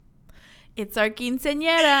It's our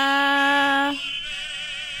quinceañera.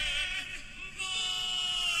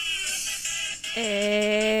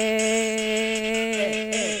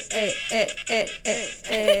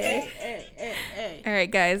 All right,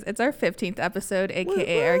 guys, it's our 15th episode,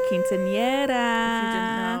 aka our quinceañera. If you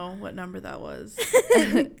didn't know what number that was.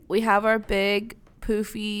 We have our big,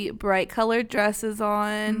 poofy, bright colored dresses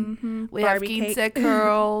on. Mm-hmm. We Barbie have quince cake.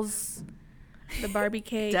 curls. The Barbie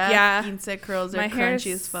cake. Def Yeah. quince curls are My hair crunchy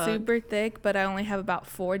is as fuck. super thick, but I only have about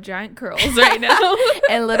 4 giant curls right now.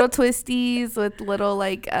 And little twisties with little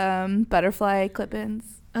butterfly clip-ins.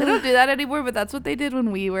 They don't do that anymore, but that's what they did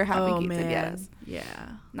when we were having quinceañeras. Yeah.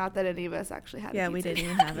 Not that any of us actually had. Yeah, we didn't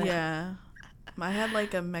even have it. Yeah. I had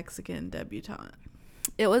like a Mexican debutante.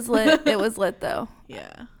 It was lit. It was lit though.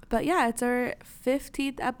 Yeah. But yeah, it's our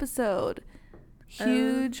 15th episode.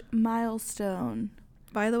 Huge milestone.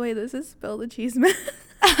 By the way, this is Spill the Cheese Man.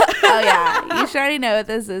 Oh yeah, you should already know what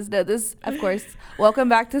this is. No, this, of course. Welcome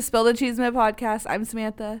back to Spill the Cheese Man podcast. I'm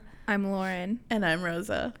Samantha, I'm Lauren. And I'm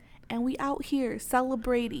Rosa. and we out here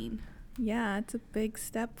celebrating. Yeah, it's a big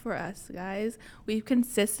step for us, guys. We've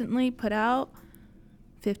consistently put out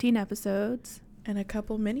 15 episodes. And a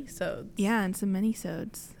couple mini-sodes. Yeah, and some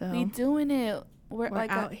mini-sodes. So. We doing it. We're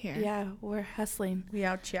like out here. Yeah, we're hustling. We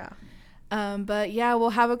out, yeah. But yeah, we'll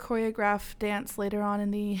have a choreographed dance later on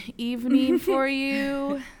in the evening for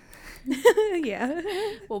you. Yeah.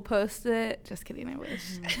 We'll post it. Just kidding, I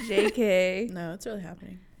wish. JK. No, it's really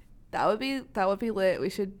happening. That would be lit. We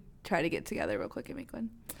should try to get together real quick and make one.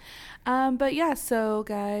 But yeah, so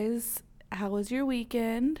guys, how was your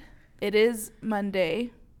weekend? It is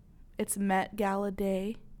Monday. It's Met Gala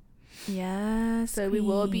Day. Yes. So we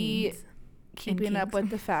will be queens. keeping up kings. with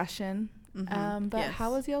the fashion. Mm-hmm. But Yes.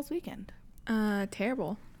 how was y'all's weekend?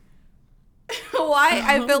 Terrible. Why?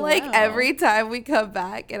 I feel like wow. every time we come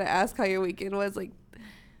back and I ask how your weekend was, like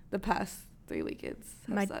the past 3 weekends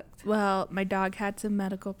have sucked. Well, my dog had some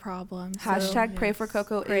medical problems. so Hashtag pray for yes.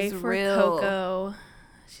 Coco pray is for real. Coco.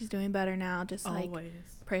 She's doing better now. Just Always.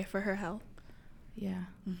 pray for her health. Yeah.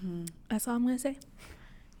 Mm-hmm. That's all I'm gonna say.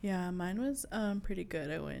 Yeah, mine was pretty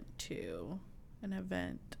good. I went to an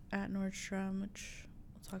event at Nordstrom, which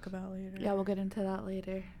we'll talk about later. Yeah, we'll get into that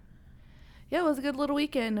later. Yeah, it was a good little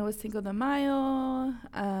weekend. It was Cinco de Mayo.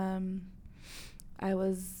 I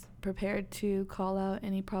was prepared to call out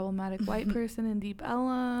any problematic white person in Deep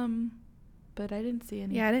Ellum, but I didn't see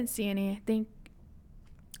any. Yeah, I didn't see any. I think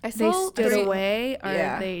I they saw stood three- away, or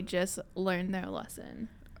Yeah. they just learned their lesson.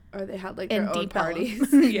 Or they had like In their own Deep Ellum. parties.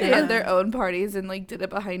 Yeah. They had their own parties and like did it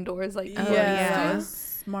behind doors. Like, Oh, yeah, yeah. it was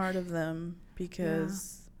smart of them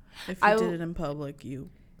because if you I did w- it in public, you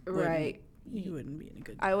right. you wouldn't be in a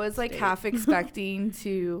good. I was like state. half expecting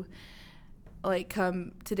to like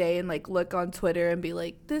come today and like look on Twitter and be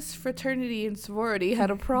like, this fraternity and sorority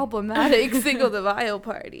had a problematic Cinco de Mayo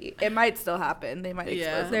party. It might still happen. They might expose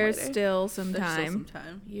Yeah. it There's later. still some There's still time. some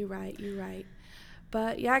time. You're right.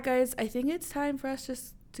 But yeah, guys, I think it's time for us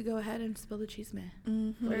just to go ahead and spill the cheese, man.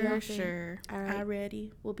 Mm-hmm. What do y'all For think? sure. All right.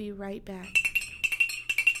 Already. We'll be right back.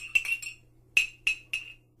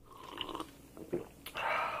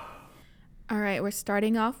 All right, we're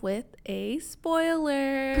starting off with a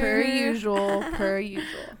spoiler. Per usual.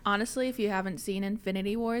 Honestly, if you haven't seen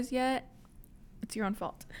Infinity Wars yet, it's your own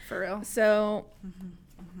fault. For real. So,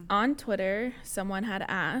 on Twitter, someone had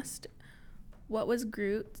asked, what was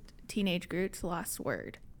teenage Groot's last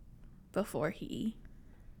word before he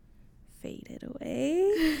faded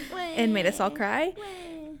away and made us all cry?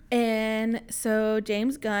 And so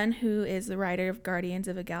James Gunn, who is the writer of Guardians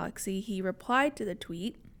of the Galaxy, he replied to the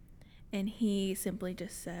tweet, and he simply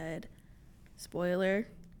just said, spoiler, ...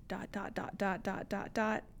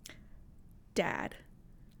 dad.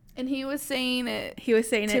 And he was saying it. He was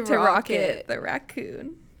saying To it to Rocket Rocket. the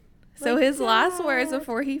raccoon. So Like, his last words Dad.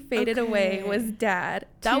 before he faded away Okay. was dad.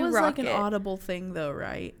 That to was Rocket. like an audible thing, though,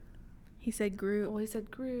 right? He said Groot. Oh, he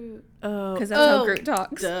said Groot. Oh, Because that's how Groot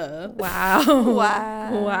talks. Duh. Wow.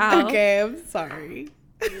 Wow. Wow. Okay, I'm sorry.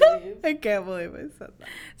 I can't believe I said that.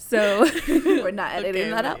 So We're not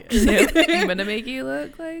editing that out. nope, I'm gonna make you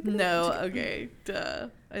look like No, okay, duh.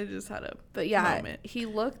 I just had a But yeah, moment. he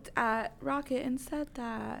looked at Rocket and said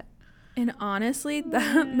that. And honestly,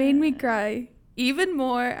 that made me cry even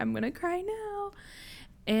more. I'm gonna cry now.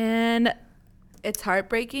 And It's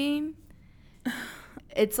heartbreaking.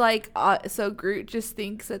 It's like, so Groot just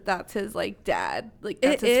thinks that that's his like dad, like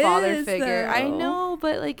that's It his father is, figure. I though. know,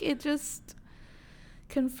 but like it just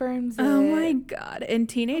confirms it. oh my god. And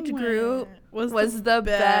teenage Groot was the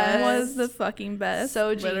best. was the fucking best. So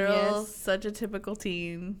literal, genius. such a typical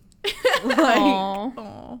teen. Aw.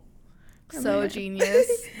 Aw. So genius.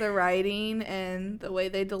 The writing and the way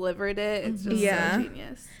they delivered it, it's just so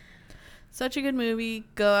genius. Such a good movie.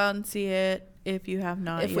 Go out and see it if you have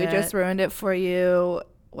not If yet. we just ruined it for you,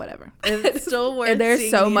 whatever. It's still worth And there's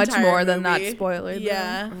seeing so the much entire more than that movie. spoiler, though.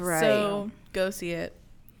 Yeah. Right. So go see it.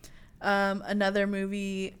 Another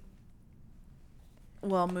movie,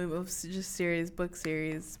 just series, book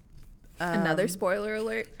series. Another spoiler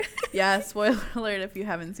alert. Yeah, spoiler alert if you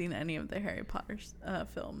haven't seen any of the Harry Potter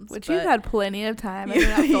films. Which but- you've had plenty of time. I do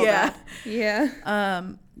not feel yeah. bad. Yeah.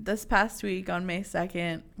 This past week on May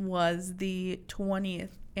 2nd was the 20th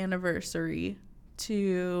anniversary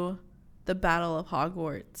to the Battle of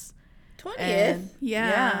Hogwarts. 20th? And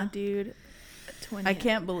Yeah, dude. 20. I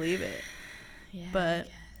can't believe it, Yeah, but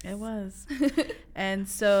it was. And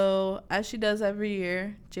so, as she does every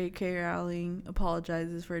year, J.K. Rowling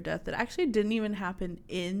apologizes for a death that actually didn't even happen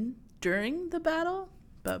during the battle,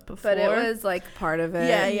 but before. But it was like part of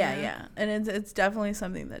it. Yeah. And it's definitely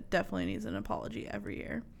something that definitely needs an apology every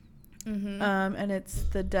year. Mm-hmm. And it's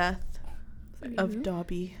the death of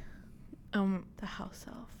Dobby, the house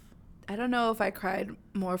elf. I don't know if I cried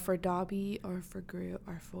more for Dobby or for Groot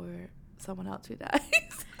or for someone else who dies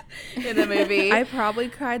in the movie. I probably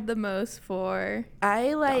cried the most for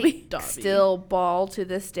I like Dobby. still bawl to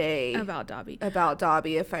this day about Dobby. about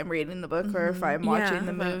Dobby if I'm reading the book or if I'm watching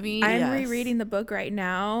the movie. I'm Yes. rereading the book right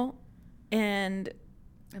now, and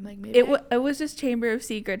I'm like, maybe it was just Chamber of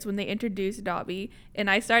Secrets when they introduced Dobby, and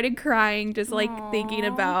I started crying just like thinking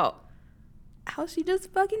Aw. about how she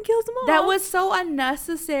just fucking kills them all. that was so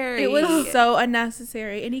unnecessary. it was so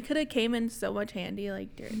unnecessary, and he could have came in so much handy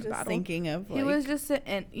like during the Just battle. thinking of He was just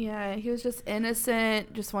he was just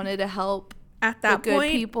innocent, just wanted to help. At that good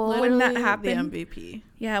point, people. when that literally happened, the MVP.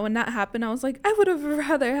 yeah, when that happened, I was like, I would have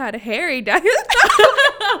rather had Harry die.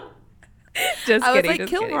 Just I was kidding. like, just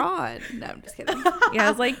kill kidding. Ron. No, I'm just kidding. Yeah, I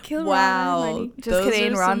was like, kill Wow. Ron. Hermione. Just Those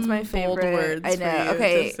kidding. are Ron's some my bold favorite. words I for know. you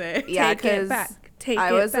Okay. to say. Yeah, Take it because back. Take I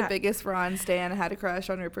it was back. the biggest Ron stan. I had a crush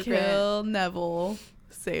on Rupert Grint. Kill Neville.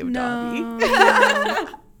 Save No.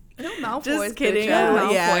 Dobby. Kill Malfoy. Just kidding.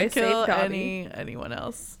 Malfoy, Yeah, save kill Dobby. anyone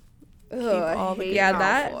else. Ugh, all I the hate Yeah, Malfoy.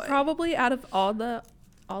 that probably out of all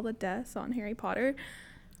the deaths on Harry Potter,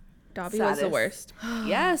 Dobby was the Saddest. worst.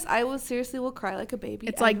 Yes, I will cry like a baby.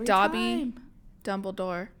 It's like every Dobby, time.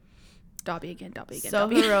 Dumbledore, Dobby again, So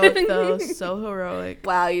Dobby. heroic, though. So heroic.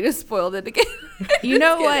 Wow, you just spoiled it again. You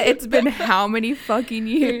know Just what? kidding. It's been how many fucking a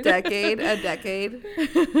years? decade.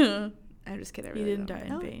 I'm just kidding. I He really didn't don't die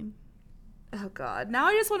know. in vain. Oh God! Now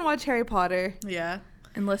I just want to watch Harry Potter Yeah.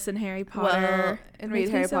 And listen, Harry Potter. and It read makes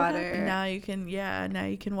me Harry so Potter. happy. Now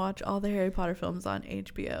you can watch all the Harry Potter films on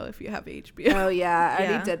HBO if you have HBO. Oh yeah, I Yeah.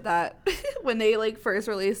 already did that when they like first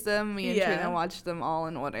released them. Me and Yeah. Trina watched them all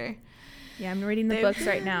in order. Yeah, I'm reading the They've- books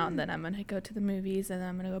right now, and then I'm gonna go to the movies, and then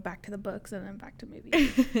I'm gonna go back to the books, and then back to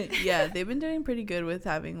movies. Yeah, they've been doing pretty good with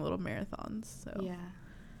having little marathons. So Yeah.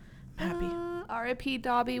 I'm happy. R.I.P.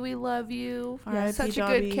 Dobby, we love you. R.I.P. Such a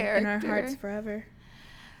Dobby. good character. In our hearts forever.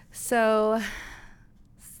 So,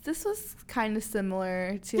 this was kind of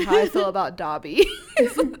similar to how I feel about Dobby.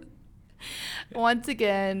 Once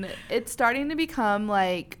again, it's starting to become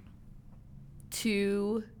like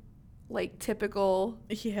too like typical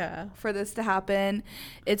Yeah. for this to happen.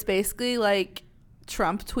 It's basically like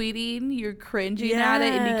Trump tweeting, you're cringing at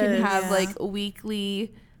it, and you can have Yes. like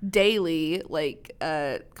weekly, daily like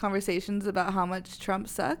conversations about how much Trump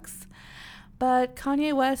sucks. But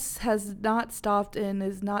Kanye West has not stopped and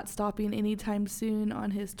is not stopping anytime soon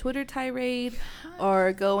on his Twitter tirade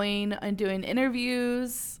or going and doing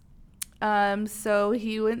interviews. So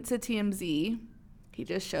he went to TMZ. He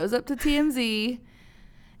just shows up to TMZ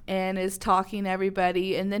and is talking to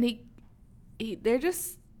everybody. And then they're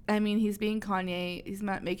just, I mean, he's being Kanye. He's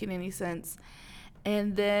not making any sense.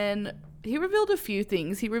 And then he revealed a few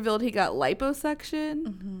things. He revealed he got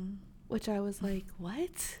liposuction, which I was like,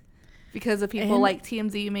 what? Because of people And- like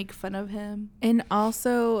TMZ make fun of him. And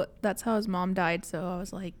also, that's how his mom died. So I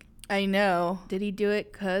was like, I know. did he do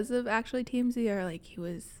it because of actually TMZ, or like he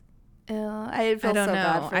was? I feel I don't so know.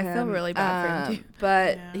 bad for I him. feel really bad for him, too.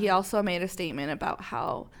 But Yeah. he also made a statement about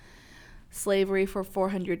how slavery for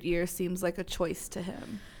 400 years seems like a choice to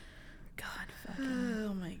him. God, fucking.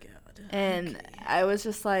 Oh my god. And I was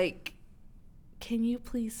just like, can you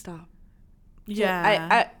please stop?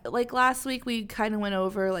 Yeah. I like last week we kind of went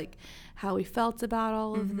over like how we felt about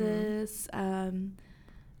all of this.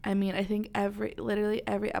 I mean, I think literally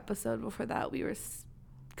every episode before that we were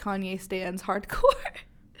Kanye stans hardcore.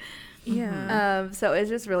 Yeah. So it's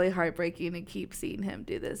just really heartbreaking to keep seeing him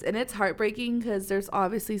do this. And it's heartbreaking because there's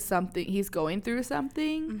obviously something, he's going through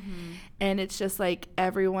something. And it's just like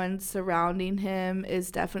everyone surrounding him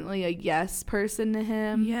is definitely a yes person to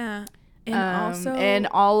him. Yeah. And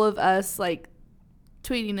all of us like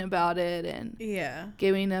tweeting about it and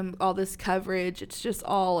giving him all this coverage. It's just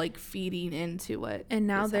all like feeding into what. And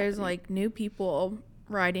now there's like new people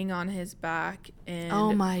riding on his back and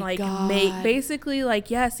oh my like God. Basically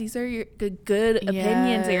like, yes, these are your good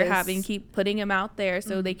opinions that you're having. Keep putting them out there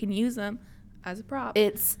so they can use them as a prop.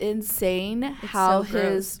 It's insane how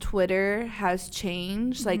his Twitter has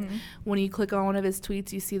changed. Like when you click on one of his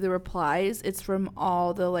tweets, you see the replies. It's from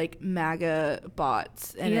all the like MAGA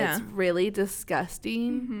bots, and it's really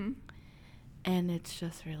disgusting. And it's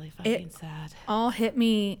just really fucking sad. All hit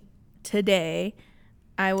me today.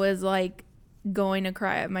 I was like going to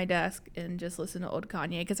cry at my desk and just listen to old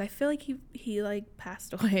Kanye because I feel like he like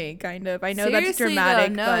passed away, kind of. I know Seriously, that's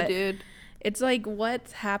dramatic, though, but dude, it's like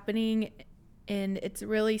what's happening. And it's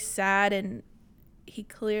really sad, and he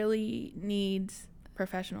clearly needs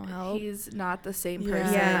professional help. He's not the same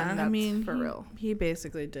person. Yeah. I mean, for real. He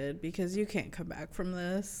basically did, because you can't come back from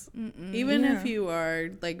this. Even if you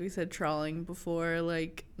are, like we said, trawling before,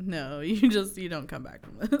 like, no, you don't come back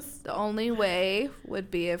from this. The only way would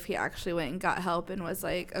be if he actually went and got help and was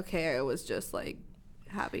like, okay, I was just like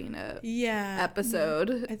having a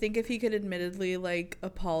episode. I think if he could admittedly like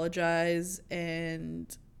apologize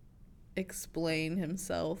and explain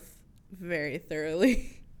himself very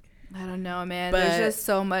thoroughly. I don't know, man. But there's just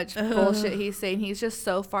so much bullshit he's saying. He's just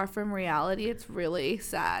so far from reality. It's really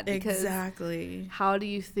sad. Exactly. How do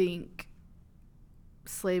you think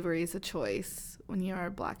slavery is a choice when you are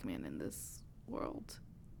a black man in this world?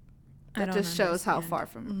 That just shows how far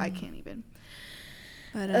from I can't even.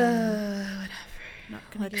 But whatever. Not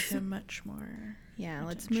gonna give him much more. Yeah,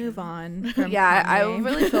 let's move on. From I Kanye.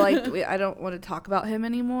 really feel like I don't want to talk about him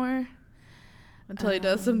anymore. Until he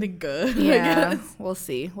does something good. Yeah, we'll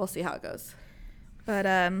see. We'll see how it goes. But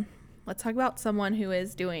let's talk about someone who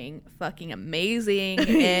is doing fucking amazing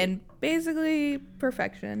and basically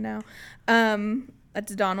perfection now.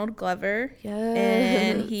 That's Donald Glover. Yes.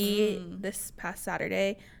 And he, this past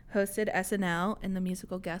Saturday, hosted SNL, and the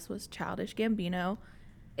musical guest was Childish Gambino,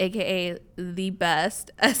 aka the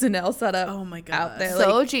best SNL setup out there.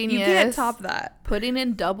 So like, genius. You can't top that. Putting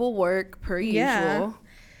in double work per usual.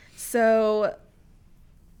 So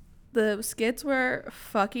the skits were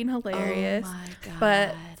fucking hilarious. Oh my God.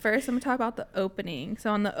 But first I'm going to talk about the opening.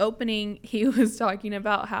 So on the opening, he was talking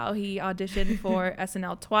about how he auditioned for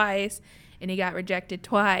SNL twice and he got rejected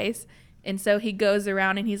twice. And so he goes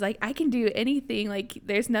around and he's like, I can do anything. Like,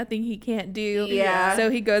 there's nothing he can't do. Yeah. So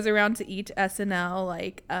he goes around to each SNL,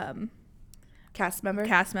 like, Cast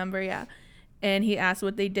member, yeah. And he asked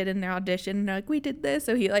what they did in their audition. And they're like, we did this.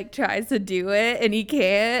 So he, like, tries to do it, and he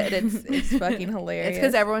can't. And it's fucking hilarious. It's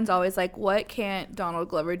because everyone's always like, what can't Donald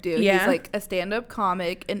Glover do? Yeah. He's, like, a stand-up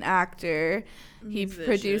comic, an actor. Musician. He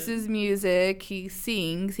produces music. He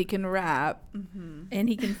sings. He can rap. And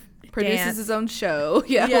he can produces dance. his own show.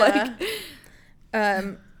 Yeah.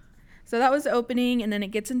 So that was the opening, and then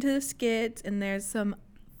it gets into the skits, and there's some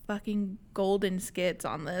fucking golden skits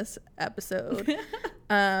on this episode.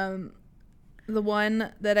 The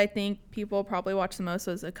one that I think people probably watched the most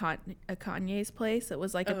was a Kanye's Place. It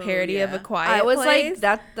was like a parody of A Quiet Place. I was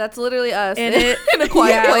like, that's literally us. And in A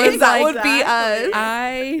Quiet Place, that would be us.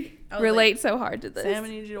 I relate so hard to this. Sam, I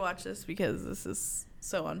need you to watch this because this is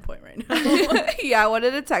so on point right now. Yeah, I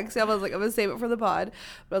wanted to text him. I was like, I'm going to save it for the pod.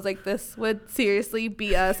 But I was like, this would seriously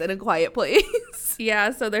be us in A Quiet Place.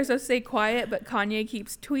 Yeah, so they're supposed to stay quiet, but Kanye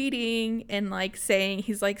keeps tweeting and like saying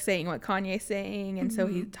what Kanye's saying. And so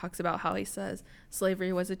he talks about how he says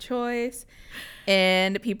slavery was a choice.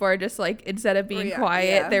 And people are just like, instead of being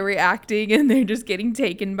quiet, they're reacting and they're just getting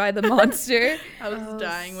taken by the monster. I was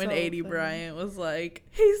dying when A.D. Bryant was like,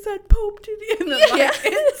 he said poop to you. And then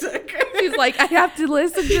She's like, I have to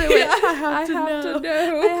listen to it. I have to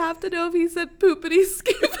know. I have to know if he said poopity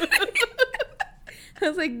skippity. I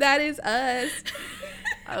was like, that is us.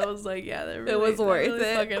 I was like, yeah, it was worth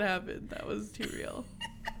it. Fucking happened. That was too real.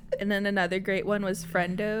 And then another great one was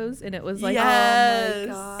Friendos, and it was like, yes. Oh my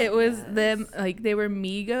God, it was them, like they were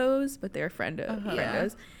Migos, but they were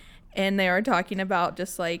Friendos. And they are talking about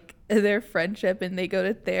just like their friendship, and they go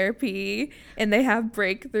to therapy and they have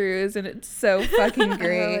breakthroughs, and it's so fucking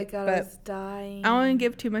great. Oh my God, but I was dying. I don't want to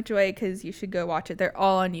give too much away because you should go watch it. They're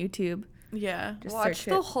all on YouTube. Yeah. Just watch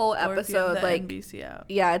the whole episode. The like NBC app.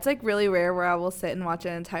 Yeah, it's like really rare where I will sit and watch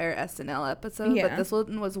an entire SNL episode. Yeah. But this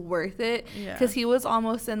one was worth it Yeah. because he was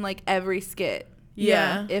almost in like every skit.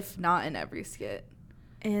 Yeah. If not in every skit.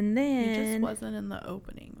 And then He just wasn't in the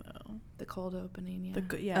opening though. The cold opening,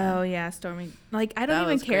 yeah. Oh yeah, Stormy. Like I don't That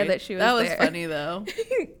even was care great. that she was That was there. funny though.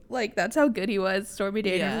 Like that's how good he was. Stormy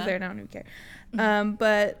Daniels Yeah. was there, and I don't even care.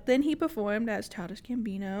 But then he performed as Childish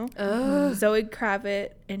Gambino. Ugh. Zoe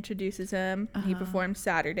Kravitz introduces him. He Uh-huh. performed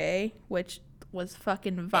Saturday, which was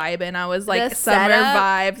fucking vibing. I was like The summer setup,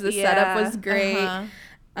 vibes. The setup yeah. was great.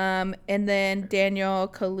 Uh-huh. And then Daniel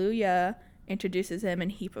Kaluuya introduces him,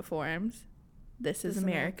 and he performs "This Is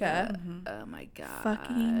America." Oh my god.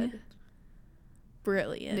 Fucking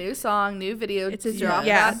brilliant. New song, new video. It's a drop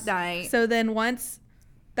yeah. that night. So then once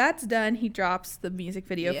that's done, he drops the music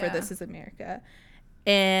video for Yeah. "This Is America,"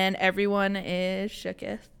 and everyone is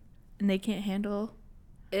shooketh, and they can't handle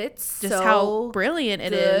It's just so how brilliant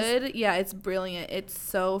it is. good. Yeah, it's brilliant. It's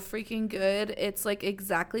so freaking good. It's like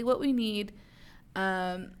exactly what we need.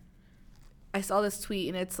 I saw this tweet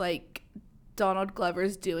and it's like Donald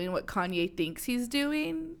Glover's doing what Kanye thinks he's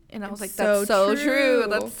doing, and I was like, that's so true.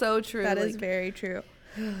 That's so true. That is very true.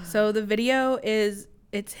 So the video is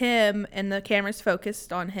it's him and the camera's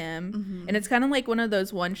focused on him, and it's kind of like one of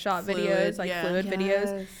those one-shot Fluid, videos, like yeah. fluid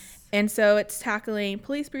videos. And so it's tackling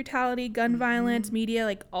police brutality, gun violence, media,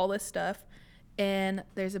 like all this stuff. And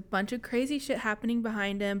there's a bunch of crazy shit happening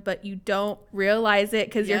behind him, but you don't realize it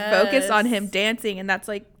because you're focused on him Yes. dancing, and that's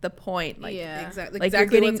like the point. Like, Yeah. Exactly. Like,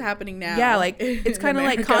 exactly you're getting- what's happening now. yeah, like it's kind of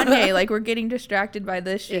like America. Kanye. Like we're getting distracted by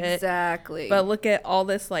this shit, Exactly. but look at all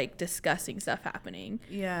this like disgusting stuff happening,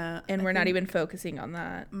 Yeah. and I we're not think even focusing on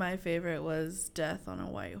that. My favorite was Death on a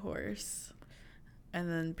White Horse, and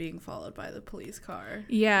then being followed by the police car.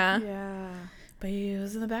 Yeah, yeah. But he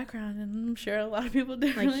was in the background, and I'm sure a lot of people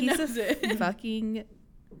didn't like really he's notice a it. fucking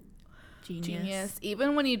genius. Genius.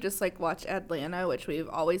 Even when you just like watch Atlanta, which we've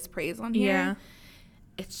always praised on here, Yeah,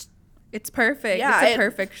 it's it's perfect. Yeah, It's a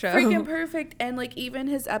perfect show. freaking perfect. And like even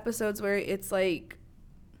his episodes where it's like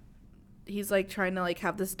he's like trying to like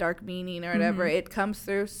have this dark meaning or whatever, it comes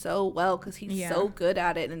through so well because he's Yeah. so good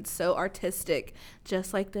at it and so artistic,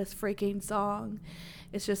 just like this freaking song.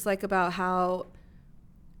 It's just like about how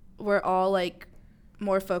we're all like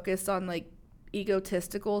more focused on like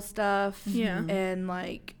egotistical stuff, Yeah. and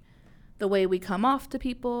like the way we come off to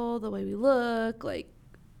people, the way we look, like,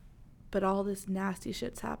 but all this nasty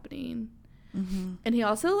shit's happening. Mm-hmm. And he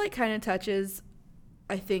also like kind of touches,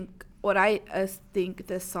 I think, what I think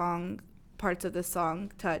this song, parts of this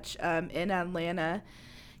song touch in Atlanta,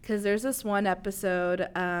 because there's this one episode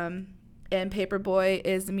and Paperboy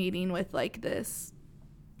is meeting with like this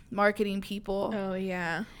marketing people. Oh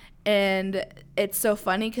yeah. And it's so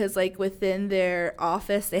funny because like within their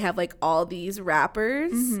office they have like all these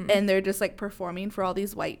rappers, and they're just like performing for all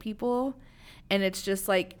these white people, and it's just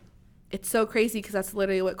like it's so crazy because that's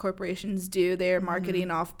literally what corporations do. They're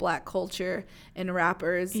marketing off black culture and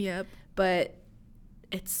rappers. Yep. But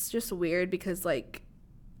it's just weird because like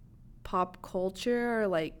pop culture, or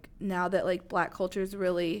like now that like black culture is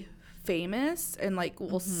really famous and like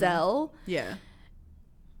will sell, Yeah.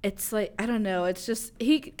 it's like I don't know, it's just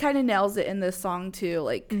he kind of nails it in this song too,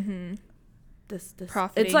 like this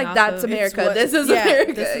Profiting it's like off that's of- America. What- This is yeah,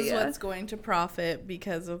 America. This is yeah. what's going to profit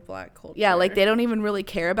because of black culture. Yeah, like they don't even really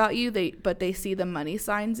care about you, but they see the money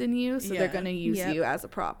signs in you, so they're Yeah. gonna use Yep. you as a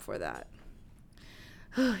prop for that.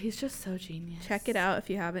 He's just so genius. Check it out if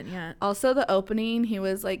you haven't yet. Also, the opening, he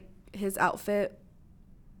was like his outfit.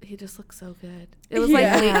 He just looks so good. It was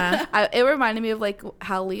Yeah. like it reminded me of like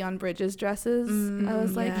how Leon Bridges dresses. I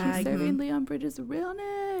was like, yeah, he's serving Leon Bridges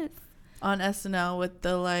realness. on SNL with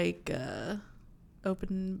the like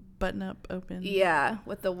open button up open. Yeah,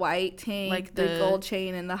 with the white tank, Like the the- gold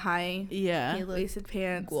chain, and the high Yeah. He looked waisted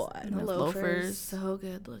pants, good. and the With loafers. loafers. So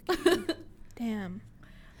good looking. Damn.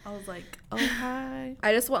 I was like, oh hi.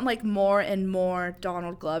 I just want like more and more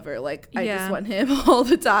Donald Glover. Like I Yeah. just want him all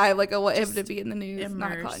the time. Like I want him to Just be in the news,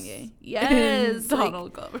 not immerse Kanye. in Yes,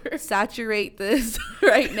 Donald like, Glover. saturate this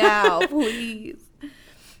right now, please.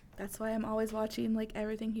 That's why I'm always watching like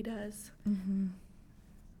everything he does.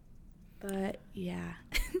 But yeah,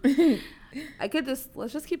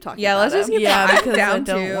 let's just keep talking. Yeah, about let's just him. keep Yeah, back because I down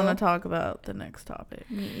don't to- want to talk about the next topic.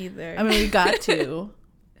 Me either. I mean, we got to,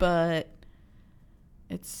 but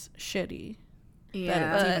it's shitty.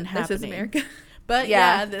 Yeah, it's even this is happening. America. But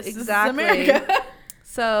Yeah, yeah, this exactly. is America.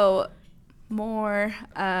 So more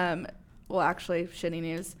well, actually shitty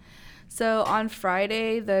news. So on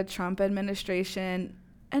Friday, the Trump administration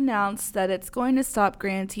announced that it's going to stop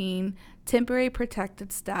granting temporary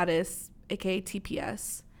protected status, aka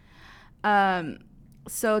TPS.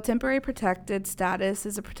 So temporary protected status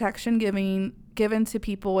is a protection given to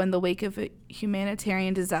people in the wake of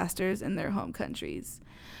humanitarian disasters in their home countries.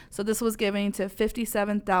 So this was given to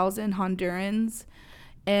 57,000 Hondurans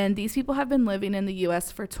And these people have been living in the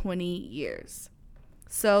U.S. for 20 years.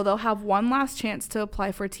 So they'll have one last chance to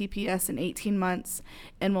apply for TPS in 18 months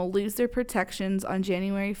and will lose their protections on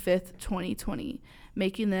January 5th, 2020,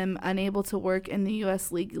 making them unable to work in the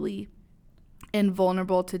U.S. legally and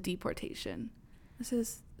vulnerable to deportation. This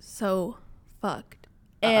is so fucked.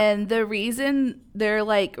 And the reason they're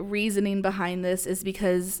like reasoning behind this is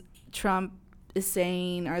because Trump is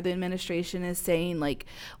saying, or the administration is saying, like,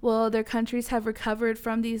 well, their countries have recovered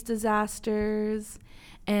from these disasters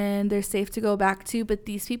and they're safe to go back to, but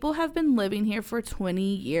these people have been living here for 20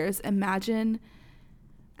 years. Imagine,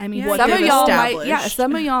 I mean, what some of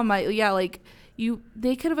y'all might, like,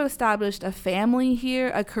 they could have established a family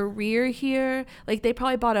here, a career here, like they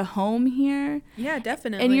probably bought a home here. Yeah,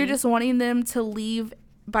 definitely. And you're just wanting them to leave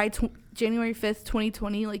by January 5th,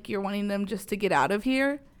 2020, like you're wanting them just to get out of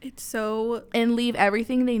here. It's so... And leave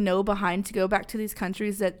everything they know behind to go back to these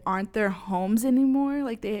countries that aren't their homes anymore.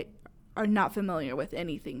 Like they are not familiar with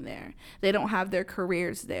anything there. They don't have their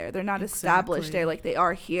careers there. They're not established there like they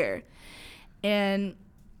are here. And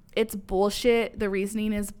it's bullshit. The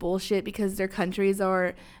reasoning is bullshit because their countries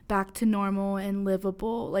are back to normal and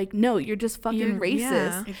livable. Like, no, you're just fucking racist.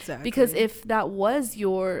 Yeah, exactly. Because if that was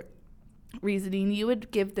your reasoning, you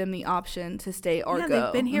would give them the option to stay or go.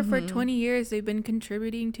 They've been here for 20 years. They've been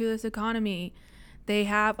contributing to this economy. They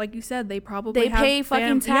have, like you said, they pay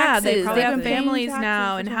fucking taxes. Yeah, they probably have been paying families taxes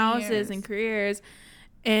now for and 20 houses years. and careers.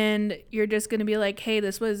 And you're just going to be like, hey,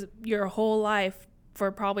 this was your whole life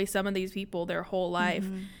for probably some of these people, their whole life.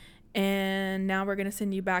 And now we're going to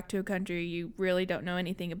send you back to a country you really don't know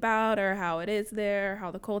anything about, or how it is there,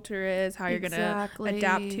 how the culture is, how you're going to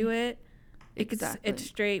adapt to it. It's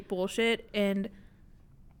straight bullshit. And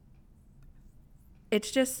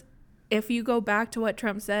it's just, if you go back to what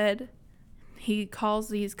Trump said, he calls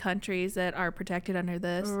these countries that are protected under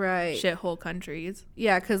this shithole countries.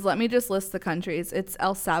 Yeah, because let me just list the countries. It's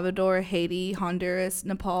El Salvador, Haiti, Honduras,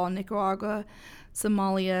 Nepal, Nicaragua,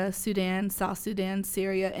 Somalia, Sudan, South Sudan,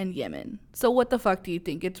 Syria, and Yemen. So what the fuck do you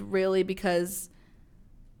think? It's really because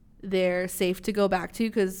they're safe to go back to?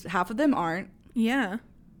 Because half of them aren't. Yeah.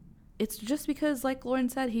 It's just because, like Lauren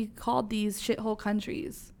said, he called these shithole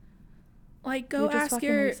countries. Like, go ask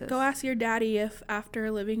your daddy if, after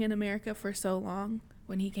living in America for so long,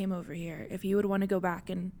 when he came over here, if he would want to go back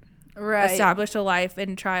and establish a life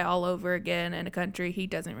and try all over again in a country he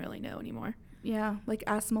doesn't really know anymore. Yeah, like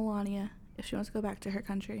ask Melania if she wants to go back to her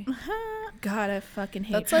country. God, I fucking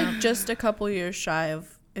hate That's Trump. like just a couple years shy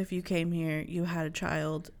of, if you came here, you had a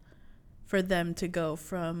child, for them to go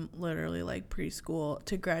from literally like preschool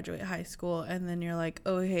to graduate high school, and then you're like,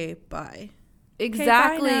 oh, hey, bye.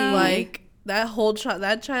 Exactly. Okay, like that whole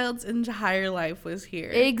that child's entire life was here.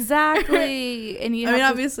 Exactly. And you I mean,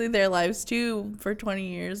 obviously their lives too for 20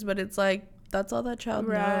 years, but it's like, that's all that child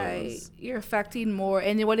knows. You're affecting more.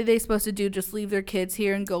 And what are they supposed to do? Just leave their kids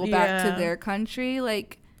here and go back to their country?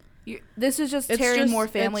 Like, this is just tearing more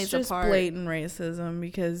families apart. It's just blatant racism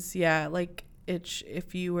because, like,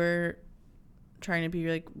 if you were trying to be,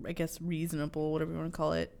 like, I guess, reasonable, whatever you want to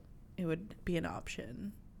call it, it would be an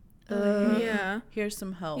option. Here's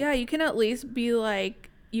some help. Yeah, you can at least be like,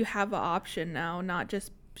 you have an option now, not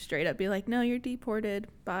just straight up be like, no, you're deported.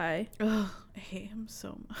 Bye. Ugh, I hate him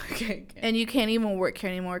so much. Okay. And you can't even work here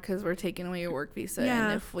anymore because we're taking away your work visa.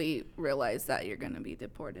 And if we realize that you're going to be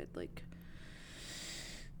deported, like...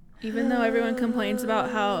 Even though everyone complains about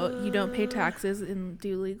how you don't pay taxes and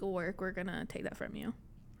do legal work, we're going to take that from you.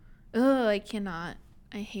 Ugh, I cannot.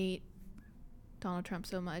 I hate Donald Trump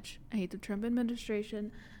so much. I hate the Trump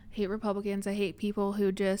administration. I hate Republicans. I hate people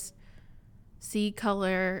who just see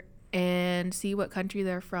color and see what country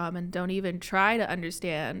they're from and don't even try to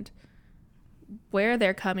understand where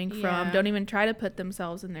they're coming from. Don't even try to put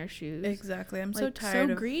themselves in their shoes. Exactly. I'm so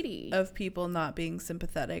tired greedy of people not being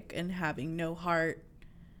sympathetic and having no heart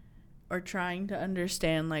or trying to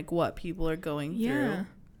understand like what people are going through.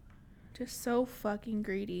 Just so fucking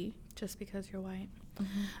greedy. Just because you're white.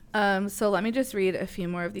 So let me just read a few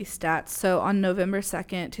more of these stats. So on November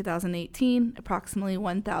 2nd, 2018, approximately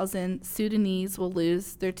 1,000 Sudanese will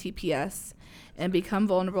lose their TPS and become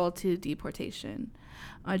vulnerable to deportation.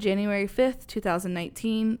 On January 5th,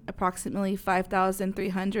 2019, approximately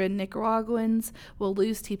 5,300 Nicaraguans will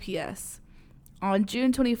lose TPS. On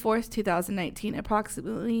June 24th, 2019,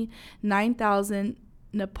 approximately 9,000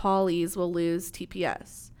 Nepalese will lose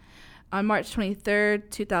TPS. On March 23rd,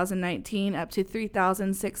 2019, up to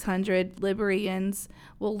 3,600 Liberians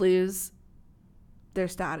will lose their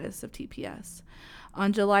status of TPS.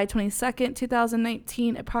 On July 22nd,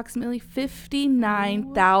 2019, approximately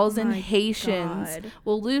 59,000 Haitians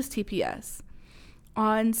will lose TPS.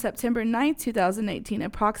 On September 9th, 2018,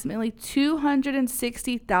 approximately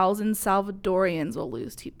 260,000 Salvadorians will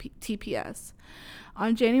lose TPS.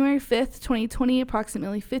 On January 5th, 2020,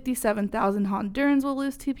 approximately 57,000 Hondurans will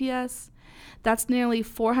lose TPS. That's nearly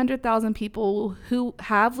 400,000 people who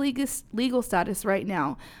have legal status right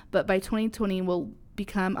now, but by 2020 will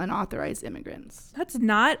become unauthorized immigrants. That's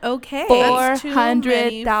not okay.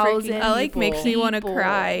 400,000. That makes me want to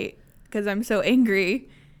cry because I'm so angry.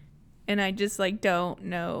 And I just don't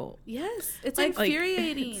know. Yes, it's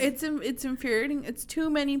infuriating. It's infuriating. It's too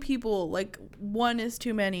many people. One is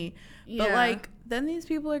too many. Yeah. But then these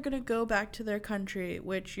people are gonna go back to their country,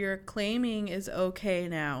 which you're claiming is okay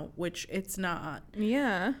now, which it's not.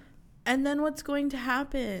 Yeah. And then what's going to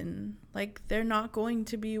happen? They're not going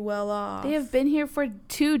to be well off. They have been here for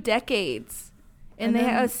 2 decades, and they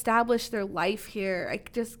have established their life here. I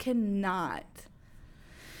just cannot.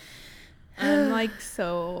 I'm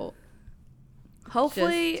so.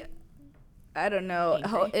 Hopefully, I don't know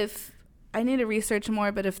if I need to research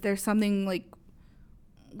more, but if there's something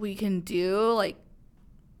we can do,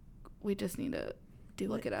 we just need to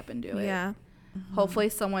look it up and do it. Yeah. Mm-hmm. Hopefully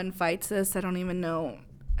someone fights this. I don't even know.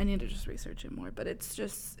 I need to just research it more, but it's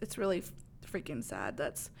really freaking sad.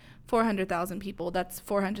 That's 400,000 people. That's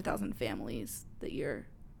 400,000 families that you're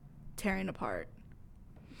tearing apart.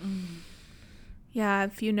 Mm. Yeah.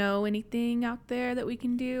 If you know anything out there that we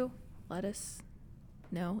can do, let us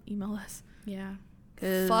know. Email us. Yeah.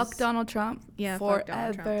 Fuck Donald Trump. Yeah. Forever. Fuck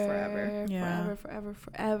Donald Trump forever. Yeah.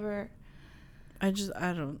 Forever. I just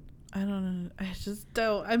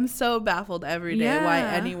don't. I'm so baffled every day why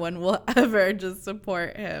anyone will ever just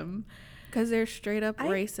support him. Because they're straight up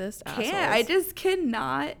racist assholes. I just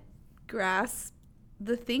cannot grasp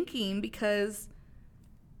the thinking because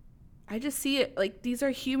I just see it these are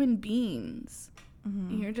human beings.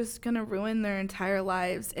 Mm-hmm. You're just going to ruin their entire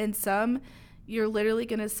lives. And some, you're literally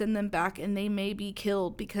going to send them back and they may be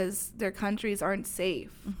killed because their countries aren't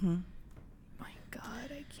safe. Mm-hmm. My God,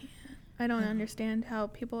 I can't. I don't understand how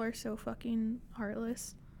people are so fucking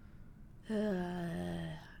heartless.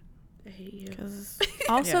 I hate you.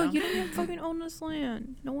 Also, you don't even fucking own this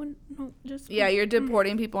land. Yeah, you're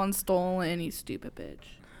deporting people on stolen, you stupid bitch.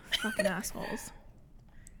 Fucking assholes.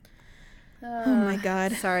 Oh my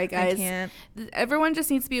God. Sorry, guys. I can't. Everyone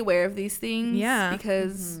just needs to be aware of these things. Yeah.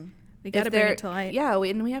 Because we gotta bring it to light. Yeah,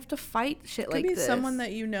 and we have to fight shit like this. Could be someone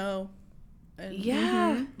that you know. And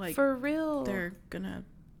yeah, for real. They're gonna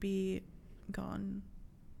be gone.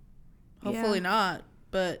 Hopefully not,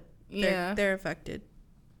 but they're affected.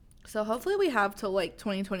 So hopefully we have till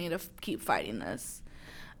 2020 to keep fighting this.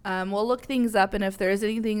 We'll look things up, and if there is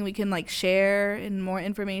anything we can share and more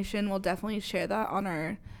information, we'll definitely share that on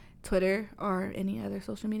our Twitter or any other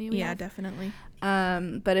social media we have. Definitely.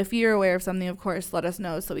 But if you're aware of something, of course, let us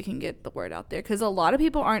know so we can get the word out there, because a lot of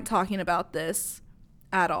people aren't talking about this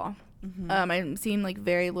at all. Mm-hmm. I'm seeing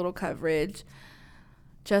very little coverage,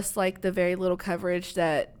 just like the very little coverage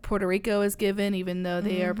that Puerto Rico is given, even though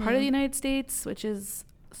they are part of the United States, which is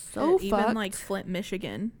so fucked. Even Flint,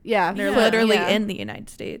 Michigan. Yeah, they're literally in the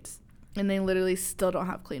United States, and they literally still don't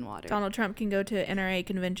have clean water. Donald Trump can go to NRA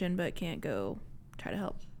convention but can't go try to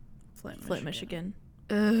help Flint, Michigan.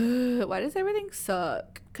 Why does everything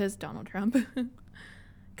suck? Because Donald Trump.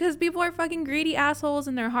 Because people are fucking greedy assholes,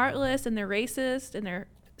 and they're heartless, and they're racist, and they're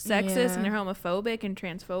sexist, and they're homophobic and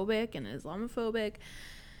transphobic and Islamophobic.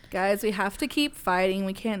 Guys, we have to keep fighting.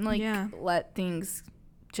 We can't let things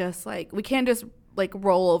just we can't just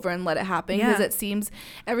roll over and let it happen, because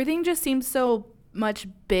everything just seems so much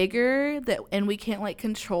bigger and we can't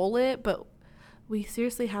control it, but we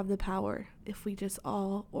seriously have the power if we just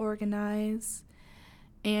all organize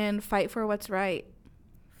and fight for what's right.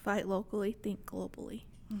 Fight locally, think globally.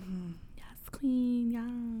 Mm-hmm. Yes, queen,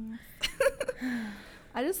 yes.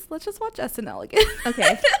 Let's just watch SNL again.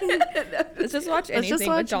 Okay. Let's just watch anything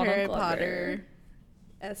with Donald Harry Glover. Potter.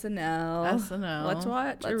 SNL. Let's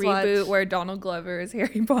watch a reboot where Donald Glover is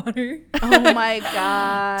Harry Potter. Oh my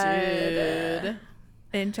God. Dude.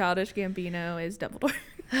 And Childish Gambino is Dumbledore.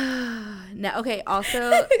 No, okay,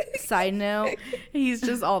 also, side note. He's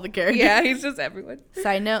just all the characters. Yeah, he's just everyone.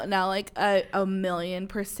 Side note, now a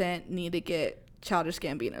 1,000,000% need to get Childish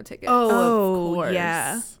Gambino tickets. Oh, of course.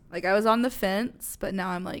 Yeah. I was on the fence, but now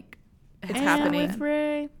I'm it's happening. With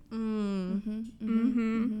Ray.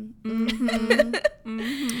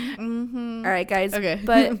 All right, guys. Okay.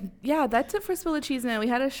 But yeah, that's it for Spill the Cheese. Now we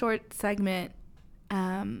had a short segment,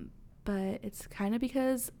 but it's kind of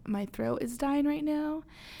because my throat is dying right now,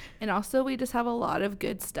 and also we just have a lot of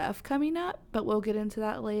good stuff coming up, but we'll get into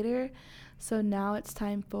that later. So now it's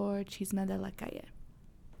time for Chisme de la Calle.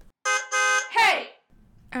 Hey!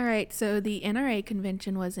 All right, so the NRA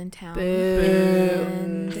convention was in town. Boo.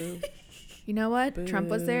 And you know what? Boo. Trump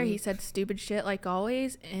was there. He said stupid shit like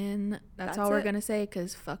always, and that's all we're it. going to say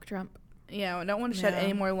because fuck Trump. Yeah, I don't want to shed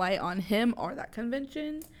any more light on him or that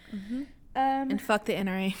convention. And fuck the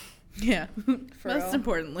NRA. Yeah. For Most real.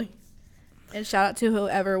 importantly. And shout out to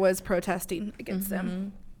whoever was protesting against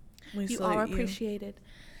them. We You salute are appreciated.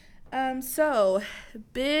 So,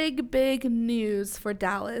 big news for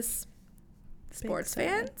Dallas sports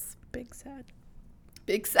sad. fans. Big sad.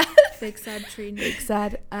 Big sad. Big sad tree. Big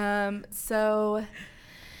sad. So,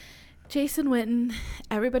 Jason Witten,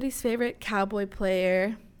 everybody's favorite Cowboy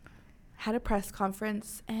player, had a press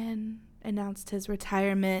conference and announced his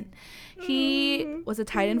retirement. He was a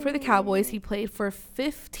tight end for the Cowboys. He played for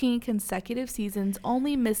 15 consecutive seasons,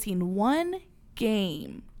 only missing one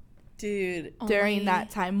game. Dude, During Only that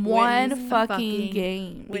time. Witten's One a fucking fucking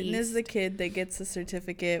game. Witten is the kid that gets a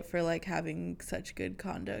certificate for like having such good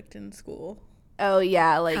conduct in school. Oh,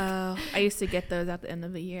 yeah. Like, Oh, I used to get those at the end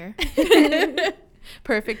of the year.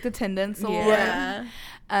 perfect attendance award.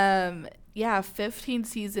 Yeah. 15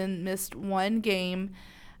 season, missed one game.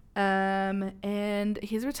 And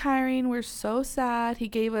he's retiring. We're so sad. He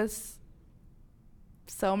gave us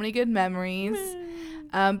so many good memories.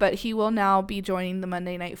 But he will now be joining the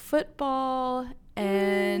Monday Night Football,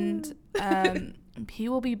 and he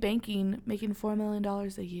will be making $4 million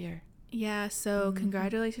a year. Yeah, so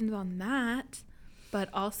congratulations on that. But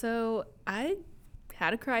also, I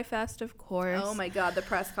had a cry fest, of course. Oh my God, the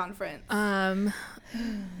press conference.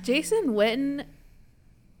 Jason Witten,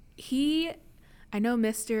 I know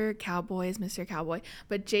Mr. Cowboy is Mr. Cowboy,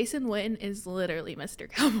 but Jason Witten is literally Mr.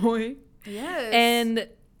 Cowboy. Yes. And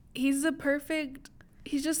he's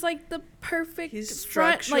just like the perfect He's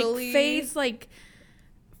front, like structurally- face, like,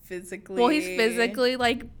 Physically. well, he's physically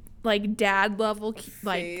like dad level,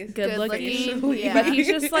 like Face. good looking. Good-looking, yeah. But he's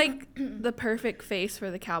just like the perfect face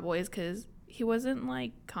for the Cowboys because he wasn't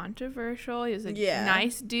like controversial. He was a Yeah.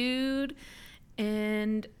 nice dude,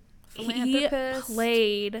 and he Philanthropist.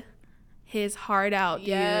 played his heart out, dude.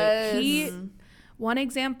 Yes. One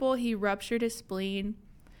example, he ruptured his spleen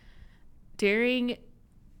during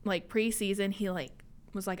like preseason. He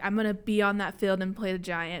was like, I'm gonna be on that field and play the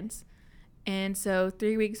Giants, and so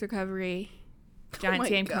 3 weeks recovery. Giants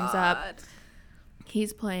game comes up.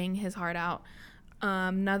 He's playing his heart out.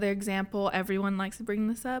 Another example, everyone likes to bring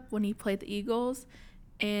this up, when he played the Eagles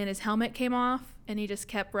and his helmet came off and he just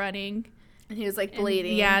kept running. And he was like And,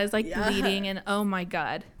 bleeding. yeah, it was like Yeah. bleeding, and oh my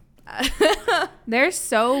God. There's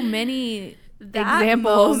so many that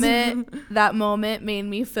examples. that moment made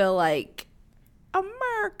me feel like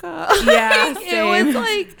America. Yeah, It same. was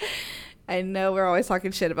like, I know we're always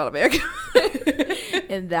talking shit about America.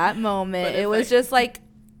 In that moment, But it it's was like- just like,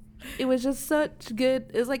 it was just such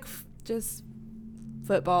good. It was like just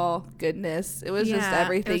football goodness. It was just Yeah, it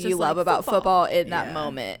everything was you just love like about football. football in that Yeah.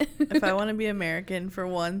 moment. If I want to be American for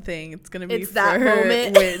one thing, it's going to be It's that for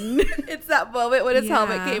moment. Win. It's that moment when his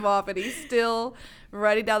helmet Yeah. came off and he's still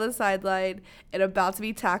running down the sideline and about to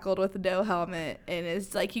be tackled with no helmet, and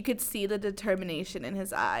it's like you could see the determination in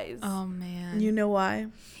his eyes. Oh man. You know why?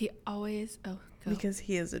 He always go. Because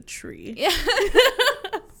he is a tree. Yeah.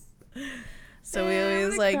 So we Yeah, I'm always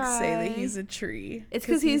gonna like say cry. that he's a tree. It's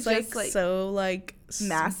 'cause he's just, like, so like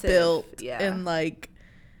massive, built yeah. and like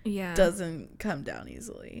Yeah. doesn't come down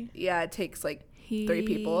easily. Yeah, it takes like He 3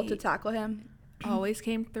 people to tackle him. always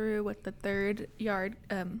came through with the third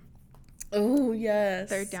Oh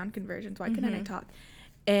yes. down conversions. Why couldn't I talk?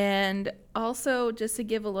 And also, just to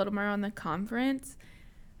give a little more on the conference,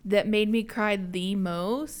 that made me cry the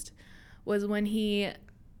most was when he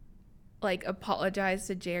like apologized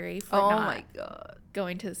to Jerry for Oh not my God.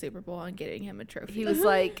 going to the Super Bowl and getting him a trophy. He was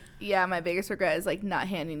like, yeah, my biggest regret is like not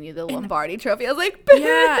handing you the Lombardi trophy. I was like,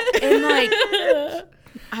 yeah, and like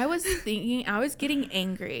I was getting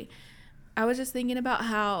angry. I was just thinking about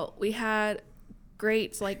how we had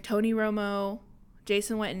greats like Tony Romo,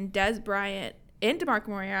 Jason Witten, Des Bryant, and DeMarco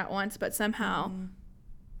Murray at once, but somehow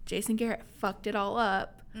Jason Garrett fucked it all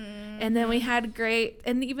up. And then we had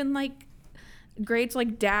even like greats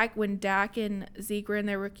like Dak, when Dak and Zeke were in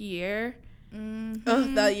their rookie year. Oh,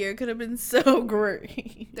 that year could have been so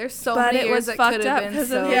great. There's so But many it years was that fucked could have up been 'cause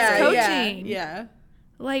so of his yeah, good. coaching. Yeah.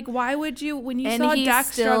 Like, why would you, when you And saw he's Dak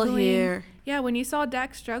still struggling? here. Yeah, when you saw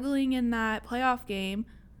Dak struggling in that playoff game,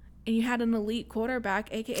 and you had an elite quarterback,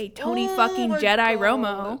 aka Tony Oh fucking my Jedi God.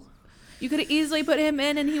 Romo, you could have easily put him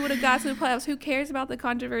in, and he would have got to the playoffs. Who cares about the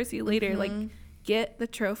controversy later? Like, get the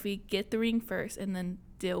trophy, get the ring first, and then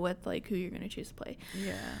deal with like who you're gonna choose to play.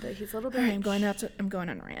 Yeah. But he's a little All right, bit. I'm going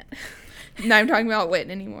on a rant. Now I'm talking about Witten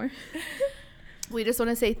anymore. We just want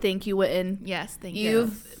to say thank you, Witten. Yes, thank you.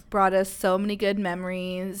 You've brought us so many good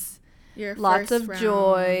memories. You're lots first of round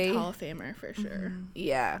joy. Hall of Famer for sure.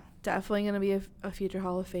 Yeah, definitely going to be a future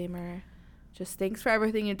Hall of Famer. Just thanks for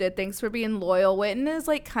everything you did. Thanks for being loyal. Witten is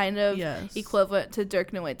like kind of equivalent to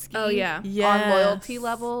Dirk Nowitzki. Oh, yeah. On loyalty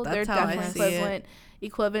level. That's They're how I definitely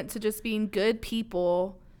equivalent to just being good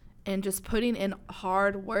people and just putting in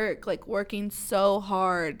hard work, like working so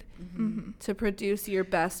hard to produce your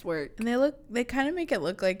best work. And they kind of make it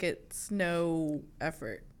look like it's no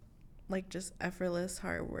effort, like just effortless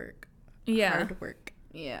hard work. Yeah. Hard work.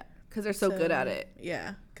 Yeah, because they're so good at it.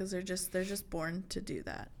 Yeah, because they're just born to do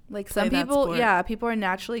that. Like some people, people are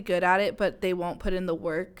naturally good at it, but they won't put in the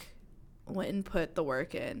work. Wouldn't put the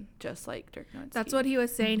work in, just like Dirk Nowitzki. That's what he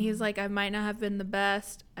was saying. He's like, I might not have been the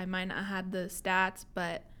best. I might not have had the stats,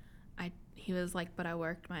 but he was like, but I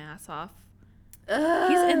worked my ass off. He's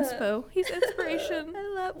inspo. He's inspiration.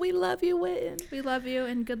 We love you, Witten. We love you,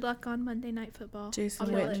 and good luck on Monday Night Football. Jason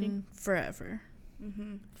Witten forever.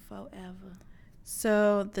 Forever.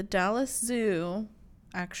 So the Dallas Zoo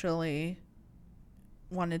actually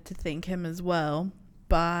wanted to thank him as well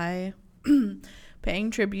by paying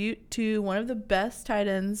tribute to one of the best tight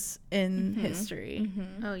ends in history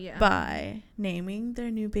Oh, yeah. by naming their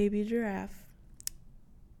new baby giraffe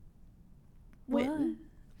Witten.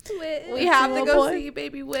 We have to go see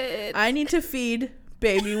Baby Witten. I need to feed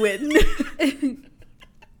Baby Witten.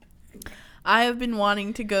 I have been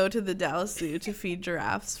wanting to go to the Dallas Zoo to feed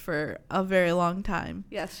giraffes for a very long time.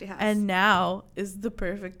 Yes, she has. And now is the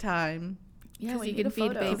perfect time. Yeah, we can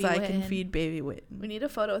feed Baby Because I can Witten. feed Baby Witten. We need a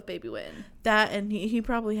photo with Baby Witten. That, and he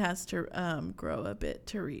probably has to grow a bit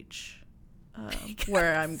to reach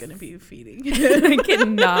where I'm going to be feeding. I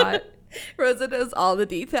cannot. Rosa knows all the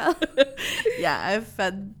details. Yeah, I've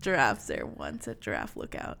fed giraffes there once at Giraffe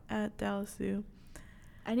Lookout at Dallas Zoo.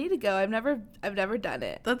 I need to go. I've never done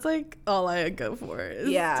it. That's like all I go for is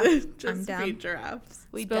to just down. feed giraffes.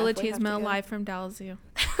 We Spill the definitely have to Cheesemel go. live from Dallas Zoo.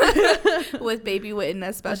 With Baby Witten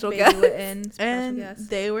as special With guest. Baby Witten, special And guest.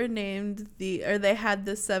 they were named they had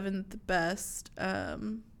the 7th best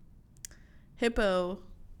hippo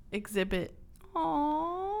exhibit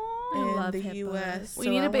Aww. in love the hippos. U.S. We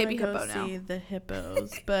need a I baby wanna hippo go now. see the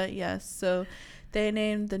hippos. But yes, so they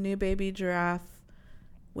named the new baby giraffe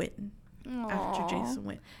Witten after Jason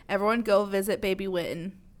Witten. Everyone go visit Baby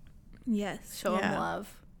Witten. Yes. Show him Yeah.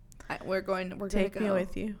 love. We're going to Take go. me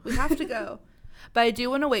with you. We have to go. But I do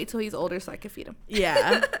want to wait till he's older so I can feed him.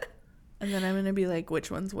 Yeah. And then I'm going to be like, which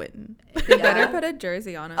one's Witten? You better put a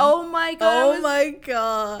jersey on him. Oh my god. I Oh was my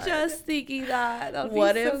God. just thinking that. That would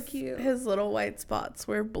What be so if cute. his little white spots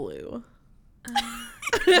were blue?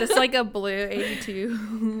 Just like a blue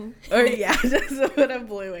 82. Or yeah, just put a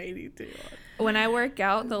blue 82 on. When I work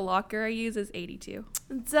out, the locker I use is 82.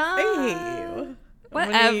 Done. I hate you.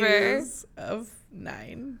 Whatever. Of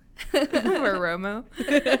 9. For Romo.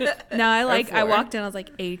 No, I 4. walked in, I was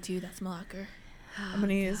like, 82, that's my locker. I'm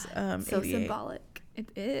gonna use So 88. symbolic. It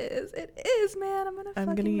is, man.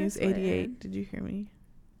 I'm gonna use 88. Did you hear me?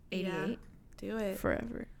 88. Do it.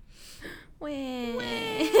 Forever.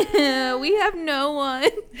 We have no one.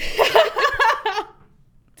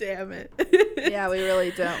 Damn it. Yeah, we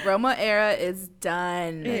really don't. Roma era is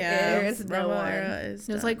done. There is no Roma one. era is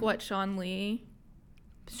It was done. like what, Sean Lee?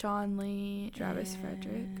 Sean Lee, Travis and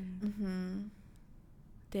Frederick.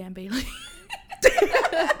 Dan Bailey.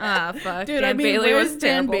 Ah, fuck. Dude, Dan I mean, Bailey where's was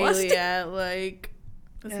Dan terrible. Bailey at? Like,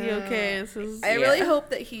 is he okay? This is, I really hope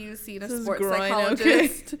that he's seen a Is his sports groin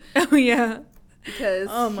psychologist Oh, yeah. because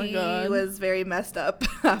Oh my he God. was very messed up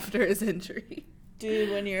after his injury. Dude,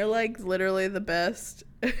 when you're like literally the best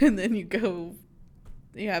and then you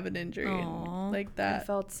have an injury Aw. and like I that.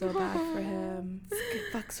 felt so bad for him.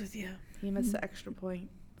 It fucks with you. He missed the extra point.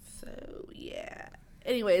 So, yeah.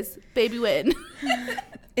 Anyways, Baby Witten.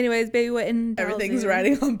 Anyways, Baby Witten. Everything's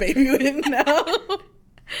riding on Baby Witten now.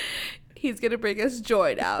 He's going to bring us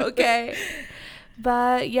joy now, okay?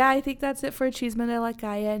 But, yeah, I think that's it for Achievement de la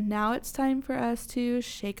Calle. Now it's time for us to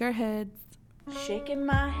shake our heads. Shaking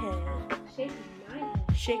my head.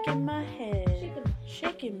 Shaking my head.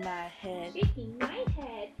 Shaking my head. Shaking my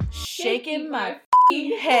head. Shaking my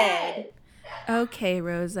head. Okay,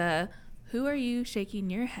 Rosa. Who are you shaking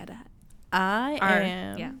your head at? I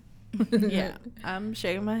am. Yeah. Yeah. I'm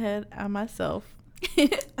shaking my head at myself.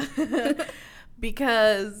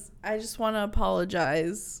 Because I just want to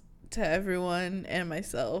apologize to everyone and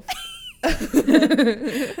myself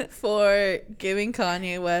for giving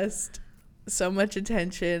Kanye West so much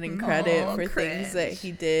attention and credit for things that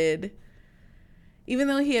he did. Even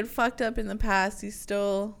though he had fucked up in the past, he's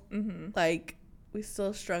still like we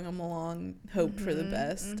still strung him along, hoped for the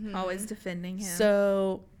best. Always defending him.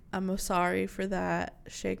 So I'm sorry for that.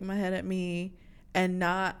 Shake my head at me and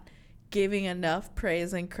not giving enough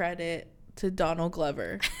praise and credit to Donald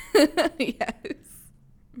Glover. Yes.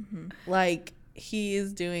 Like, he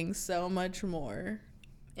is doing so much more.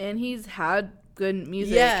 And he's had good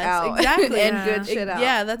music Yes, out. exactly. And good shit out.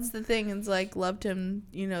 Yeah, that's the thing. It's like, loved him,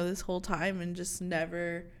 you know, this whole time and just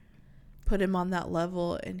never put him on that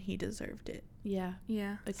level, and he deserved it. Yeah.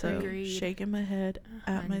 Yeah. So Agreed. shaking my head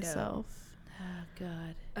at Hundo. myself. Oh,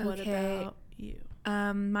 God. What Okay. about you?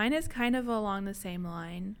 Mine is kind of along the same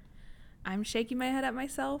line. I'm shaking my head at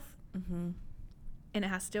myself, and it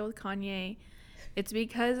has to do with Kanye. It's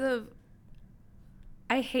because of,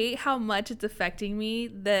 I hate how much it's affecting me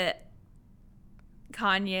that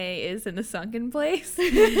Kanye is in a sunken place.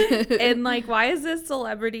 And like, why is this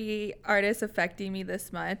celebrity artist affecting me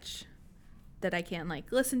this much that I can't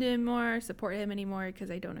like listen to him more, support him anymore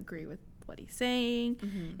because I don't agree with what he's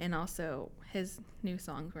saying. And also his new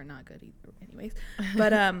songs were not good either anyways.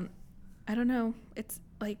 But I don't know. It's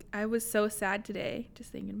like, I was so sad today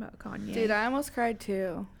just thinking about Kanye. Dude, I almost cried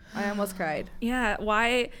too. I almost cried. Yeah,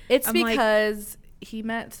 why? It's I'm like- because he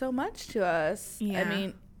meant so much to us. I Yeah,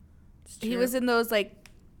 mean, it's he true. was in those like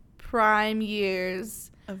prime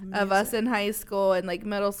years of us in high school and like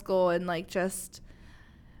middle school and like just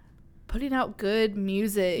putting out good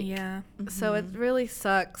music. Yeah. So it really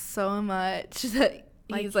sucks so much that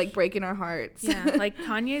he's like breaking our hearts. Yeah, like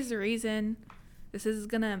Kanye's the reason. This is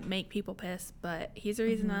gonna make people pissed, but he's the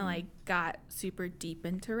reason I like got super deep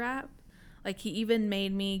into rap. Like, he even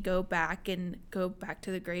made me go back to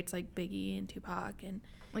the greats like Biggie and Tupac and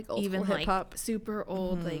Like old even school like hip-hop. super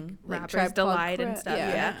old like Like Rapper's Tribe Called Delight and Quest. stuff. Yeah.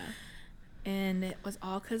 Yeah. And it was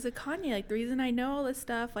all because of Kanye. Like, the reason I know all this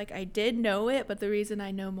stuff, like, I did know it, but the reason I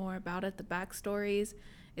know more about it, the backstories,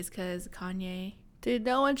 is because Kanye. Dude,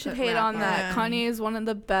 no one should Put hate rap on that. on. Kanye is one of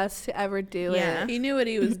the best to ever do Yeah. it. He knew what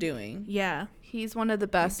he was doing. Yeah. He's one of the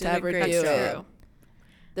best He to did a ever great do job. it. True.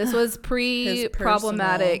 This was His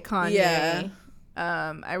pre-problematic personal- Kanye.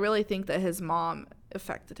 Yeah. I really think that his mom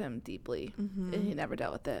affected him deeply, and he never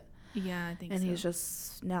dealt with it. Yeah, I think And so. he's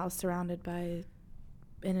just now surrounded by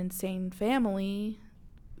an insane family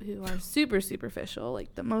who are super superficial,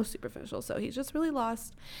 like the most superficial. So he's just really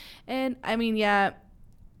lost. And I mean, yeah,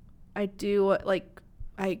 I do like,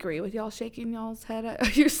 I agree with y'all shaking y'all's head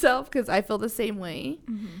at yourself because I feel the same way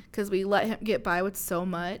because we let him get by with so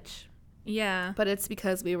much. Yeah. But it's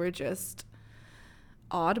because we were just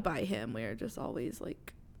awed by him. We were just always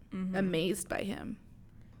like amazed by him.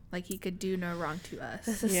 Like, he could do no wrong to us.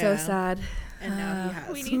 This is Yeah. so sad. And now he has.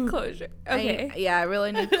 We need closure. Okay. I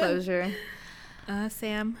really need closure.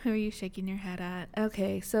 Sam, who are you shaking your head at?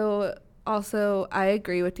 Okay, so also I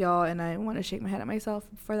agree with y'all, and I want to shake my head at myself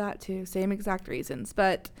for that too. Same exact reasons,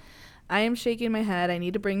 but I am shaking my head. I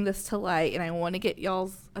need to bring this to light, and I want to get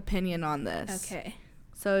y'all's opinion on this. Okay.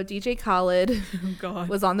 So DJ Khaled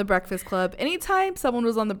was on The Breakfast Club. Anytime someone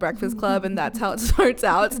was on The Breakfast Club and that's how it starts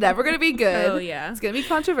out, it's never going to be good. Oh, yeah. It's going to be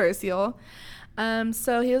controversial.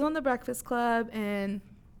 So he was on The Breakfast Club, and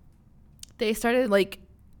they started like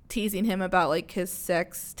teasing him about like his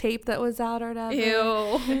sex tape that was out or whatever.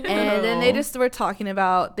 Ew. And then they just were talking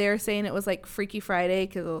about, they were saying it was like Freaky Friday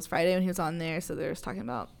because it was Friday when he was on there. So they were just talking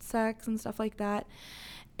about sex and stuff like that.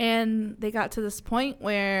 And they got to this point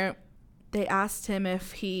where they asked him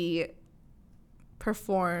if he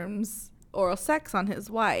performs oral sex on his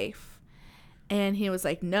wife. And he was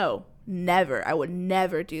like, no, never. I would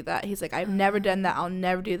never do that. He's like, I've never done that. I'll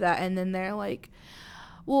never do that. And then they're like,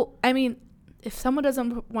 well, I mean, if someone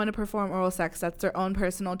doesn't want to perform oral sex, that's their own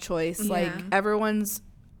personal choice. Yeah. Like, everyone's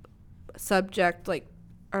subject, like,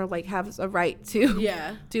 or like has a right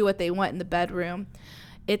to do what they want in the bedroom.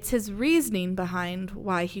 It's his reasoning behind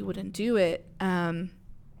why he wouldn't do it.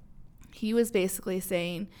 He was basically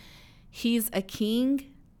saying he's a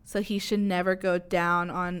king, so he should never go down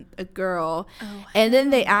on a girl. Oh, and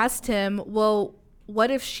then they asked him, well,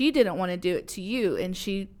 what if she didn't want to do it to you, and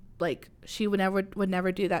she would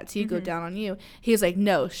never do that to you, go down on you? He was like,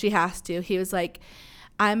 no, she has to. He was like,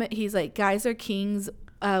 he's like, guys are kings,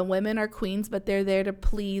 women are queens, but they're there to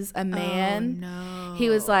please a man. Oh, no. He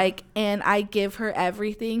was like, and I give her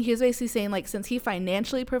everything. He was basically saying, like, since he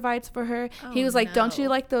financially provides for her, he was like, don't you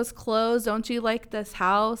like those clothes? Don't you like this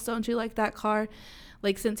house? Don't you like that car?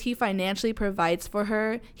 Like, since he financially provides for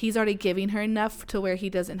her, he's already giving her enough to where he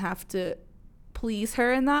doesn't have to please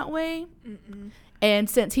her in that way. And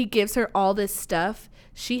since he gives her all this stuff,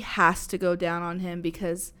 she has to go down on him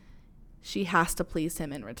because she has to please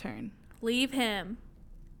him in return. Leave him.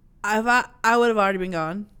 I would have already been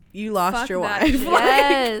gone. You lost Fuck your that wife. shit.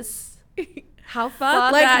 Yes. How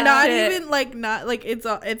fuck Like that not shit. even like not like it's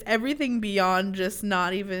everything beyond just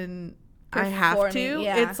not even I have to. Performing,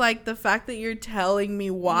 yeah. It's like the fact that you're telling me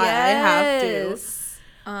why I have to. Yes.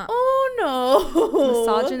 Oh no.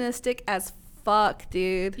 Misogynistic as fuck,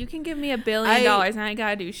 dude. You can give me $1 billion and I ain't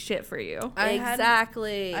gotta do shit for you.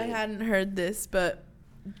 Exactly. I hadn't heard this, but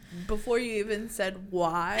before you even said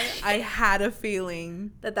why, I had a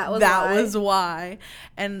feeling that was why.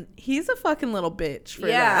 And he's a fucking little bitch for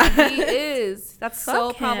yeah, that. he is. That's so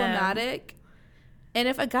Fuck him. problematic. And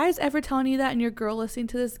if a guy's ever telling you that and your girl listening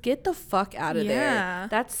to this, get the fuck out of Yeah. there.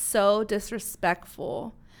 That's so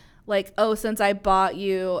disrespectful. Like, oh, since I bought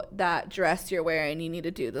you that dress you're wearing, you need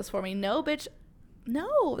to do this for me. No, bitch.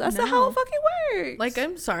 No, that's not how it fucking works. Like,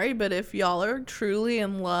 I'm sorry, but if y'all are truly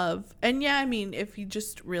in love, and yeah, I mean, if you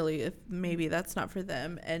just really, if maybe that's not for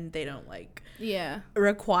them and they don't like yeah.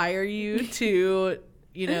 require you to,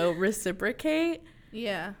 you know, reciprocate,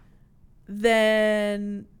 Yeah.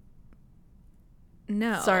 then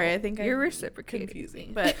No. sorry, I think you're I'm reciprocating.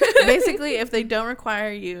 confusing. But basically, if they don't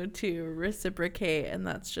require you to reciprocate and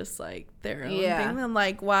that's just like their own Yeah. thing, then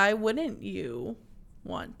like, why wouldn't you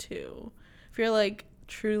want to? If you're like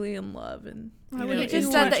truly in love and you know, He just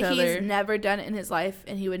into said each that other. he's never done it in his life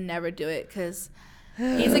and he would never do it because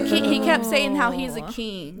he's a king. He kept saying how he's a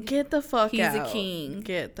king. Get the fuck He's out. a king.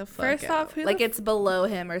 Get the fuck First out. off, who Like the it's below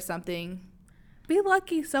him or something. be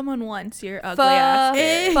lucky someone wants your ugly ass.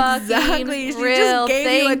 Fucking Exactly. She real. just gave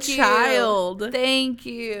you a Thank you. child. Thank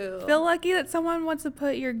you. Feel lucky that someone wants to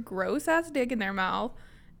put your gross ass dick in their mouth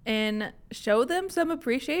and show them some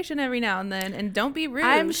appreciation every now and then, and don't be rude.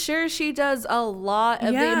 I'm sure she does a lot of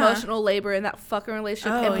the Yeah. emotional labor in that fucking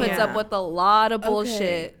relationship Oh, and puts yeah. up with a lot of Okay,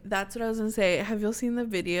 bullshit. that's what I was gonna say. Have you seen the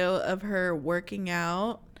video of her working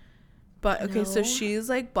out? But okay, so No. she's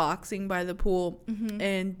like boxing by the pool, Mm-hmm.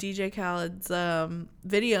 and DJ Khaled's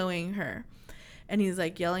videoing her, and he's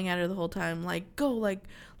like yelling at her the whole time, like go, like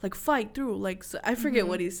fight through, like so, I forget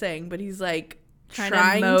what he's saying, but he's like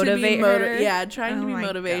Trying to motivate her? yeah, trying to Oh be my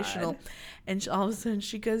motivational. God. And all of a sudden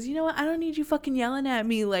she goes, you know what? I don't need you fucking yelling at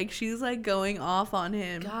me. Like she's like going off on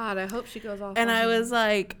him. God, I hope she goes off. And on I him. was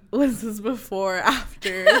like, was this before or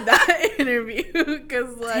after that interview?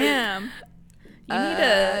 Because like, Damn. You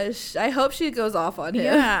need to. I hope she goes off on him.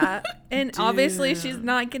 Yeah. And obviously Dude. she's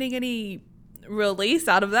not getting any release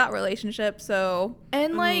out of that relationship, so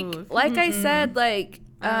And like Ooh. I said, like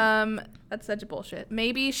that's such bullshit.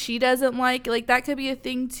 maybe she doesn't like that could be a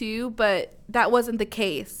thing too, but that wasn't the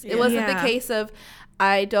case. It wasn't the Yeah. case of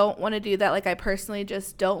I don't want to do that. Like I personally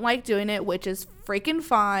just don't like doing it, which is freaking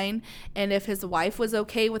fine. And if his wife was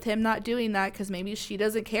okay with him not doing that because maybe she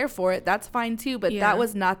doesn't care for it, that's fine too. But Yeah. that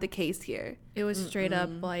was not the case here. It was straight up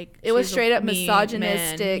like It was she's a straight up me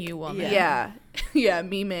misogynistic. man, you woman. Yeah. Yeah,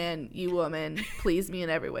 me man, you woman. Please me in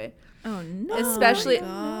every way. Oh no. Especially- oh my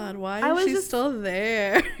God, why I is was she just- still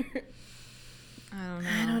there? I don't know.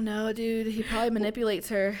 I don't know, dude. He probably manipulates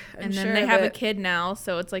her. I'm And then sure they of have a it. kid now,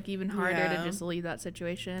 so it's like even harder Yeah. to just leave that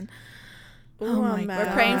situation. Ooh, Oh my I'm God.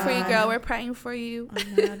 We're praying for you, mad. girl. We're praying for you.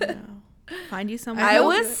 I'm mad now. Find you someone. I hope-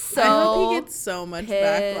 was so I hope he gets so much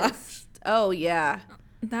backlash. pissed. Oh yeah,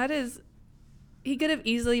 That is. He could have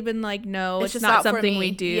easily been like, "No, it's just not for something me.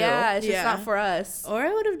 we do." Yeah, it's just Yeah. not for us. Or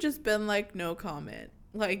I would have just been like, no comment.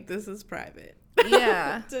 Like this is private.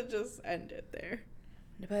 Yeah, To just end it there.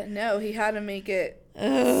 but no, he had to make it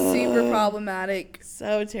Ugh. super problematic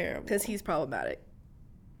So terrible. because he's problematic.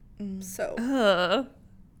 Mm. So Ugh.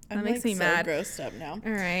 I'm That makes like me so mad. grossed up now.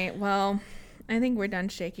 All right. Well, I think we're done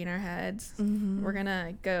shaking our heads. Mm-hmm. We're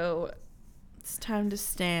gonna go. It's time to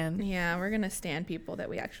stand. Yeah, we're gonna stand people that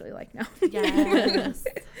we actually like now. yes,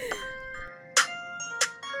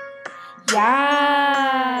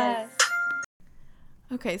 Yes.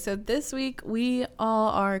 Okay, so this week we all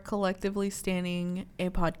are collectively standing a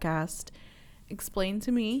podcast. Explain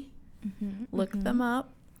to me. Look them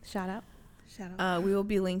up. shout out, shout out. We will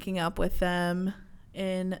be linking up with them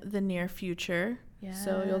in the near future.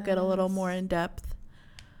 So you'll get a little more in depth.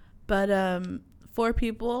 But 4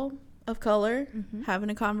 people of color having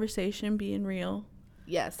a conversation, being real.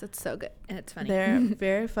 Yes, it's so good. And it's funny. They're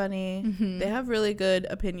very funny. Mhm. They have really good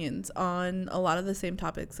opinions on a lot of the same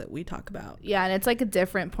topics that we talk about. Yeah, and it's like a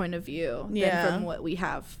different point of view Yeah. than from what we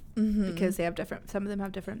have Mm-hmm. because they have different. Some of them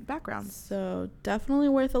have different backgrounds. So definitely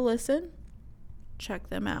worth a listen. Check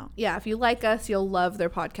them out. Yeah, if you like us, you'll love their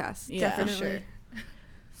podcast. Yeah. For sure.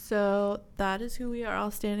 So that is who we are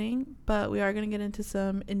all standing, but we are going to get into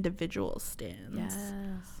some individual stands. Yes.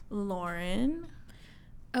 Lauren.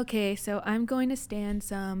 Okay, so I'm going to stand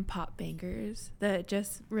some pop bangers that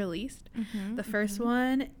just released. The first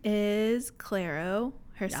one is Clairo,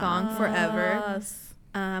 her song Forever. Yes.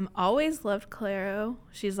 Always loved Clairo.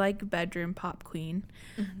 She's like bedroom pop queen.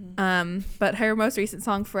 But her most recent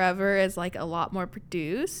song, Forever, is like a lot more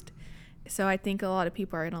produced. So I think a lot of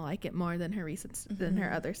people are gonna like it more than her than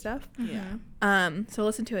her other stuff. Yeah. So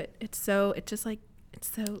listen to it. It just puts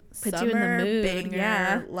Summer you in the mood. banger,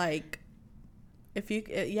 Yeah. like if you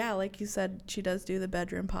like you said, she does do the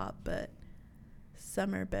bedroom pop, but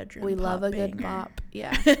summer bedroom We pop love a good banger. bop.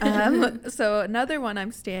 Yeah. So another one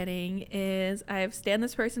I'm standing is, I've stand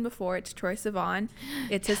this person before. It's Troye Sivan.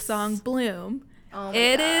 It's his song Bloom. Oh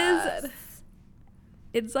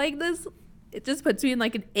It's like this. It just puts me in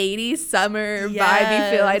like an 80s summer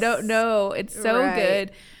vibey feel. I don't know. It's so Right.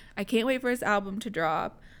 good. I can't wait for his album to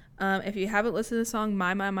drop. If you haven't listened to the song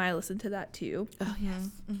My, listen to that too. Oh yes.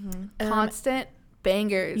 Mm-hmm. Constant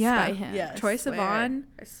bangers by him. Yeah. Troye swear. Sivan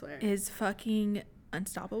I swear. is fucking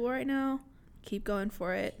unstoppable right now. Keep going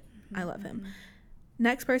for it. I love him.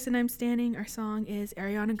 Next person I'm standing, our song is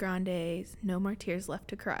Ariana Grande's No More Tears Left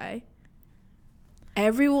to Cry.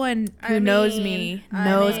 Everyone who knows me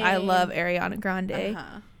knows I love Ariana Grande.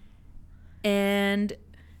 Uh-huh. And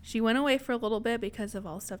she went away for a little bit because of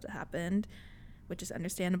all the stuff that happened, which is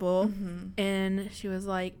understandable. And she was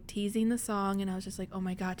like teasing the song, and I was just like, oh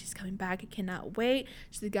my god, she's coming back. I cannot wait.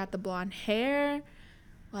 She's got the blonde hair.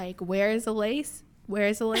 Like, where is the lace? Where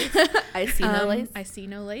is the lace? I see no lace. I see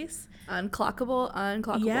no lace.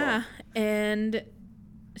 Unclockable. Yeah. And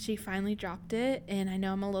she finally dropped it, and I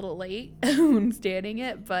know I'm a little late when standing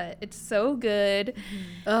it, but it's so good.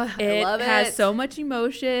 Ugh, I It love has it. so much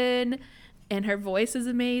emotion, and her voice is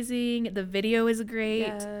amazing. The video is great.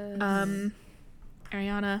 Yes.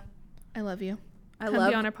 Ariana, I love you. I Come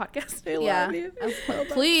love be on our podcast. I Yeah. love you.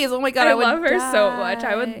 Please. Oh my god. I would love her so die. much.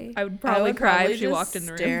 I would probably cry if she walked in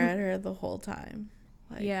the room. Stare at her the whole time.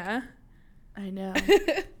 Like, Yeah. I know.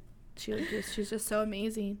 She's just so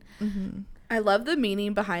amazing. Mm-hmm. I love the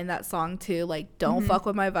meaning behind that song too. Like, don't fuck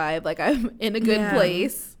with my vibe. Like, I'm in a good Yeah.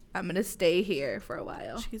 place. I'm gonna stay here for a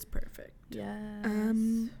while. She's perfect. Yeah.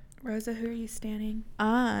 Rosa, who are you standing?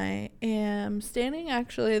 I am standing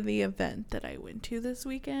actually at the event that I went to this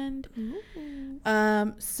weekend.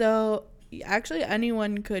 So actually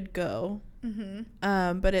anyone could go.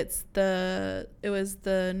 But it was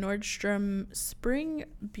the Nordstrom Spring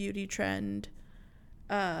Beauty Trend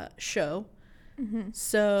show.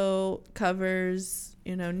 So covers,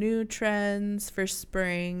 new trends for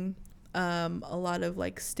spring, a lot of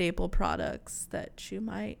like staple products that you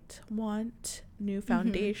might want, new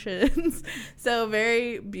foundations. So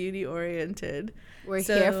very beauty oriented. We're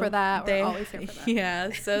here for that. We're always here for that.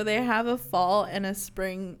 Yeah, so they have a fall and a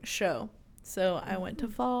spring show. So I went to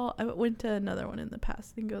fall. I went to another one in the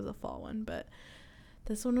past. I think it was a fall one, but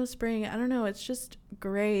this one was spring. I don't know. It's just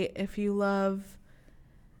great if you love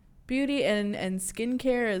beauty and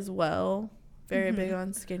skincare as well. Very big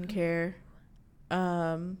on skincare.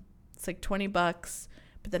 It's like $20,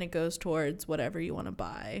 but then it goes towards whatever you want to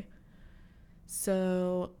buy.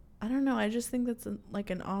 So I don't know. I just think that's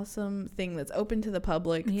an awesome thing that's open to the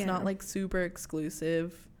public. It's not like super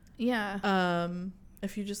exclusive. Yeah.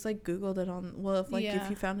 If you just like Googled it if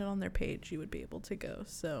you found it on their page, you would be able to go.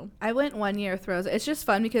 So I went 1 year with Rosa. It's just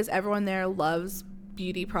fun because everyone there loves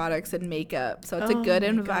beauty products and makeup. So it's a good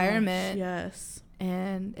environment. Yes.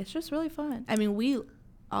 And it's just really fun. I mean,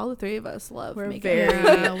 all the three of us love We're makeup.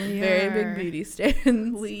 very big beauty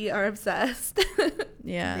stands. We are obsessed.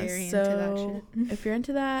 Yeah. Very so into that shit. if you're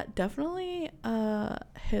into that, definitely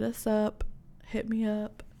hit us up. Hit me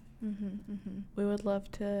up. We would love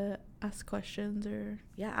to ask questions or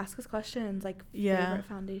Yeah, ask us questions like favorite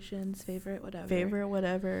foundations, favorite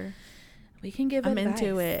whatever. We can give I'm advice.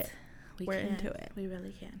 into it. We're into it. We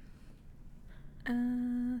really can.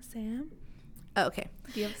 Sam, Oh, okay.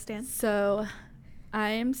 do you have a stand? So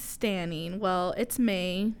I'm standing. Well, it's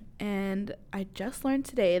May, and I just learned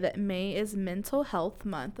today that May is Mental Health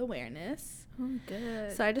Month awareness. Oh,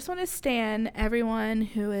 good. So I just want to stand everyone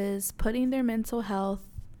who is putting their mental health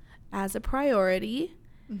as a priority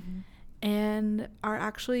and are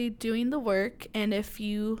actually doing the work. And if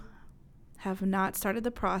you have not started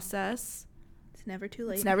the process, It's never too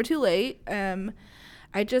late. it's never too late.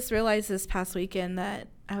 I just realized this past weekend that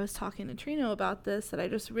I was talking to Trino about this, that I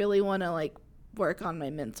just really want to like work on my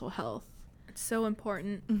mental health. It's so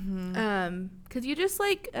important. Because you just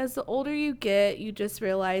like, as the older you get, you just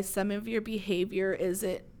realize some of your behavior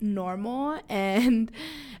isn't normal, and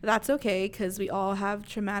that's okay, because we all have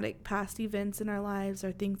traumatic past events in our lives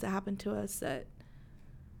or things that happen to us that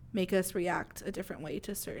make us react a different way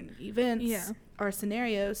to certain events or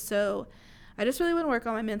scenarios. So I just really want to work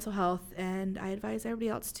on my mental health, and I advise everybody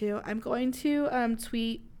else to. I'm going to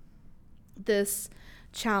tweet this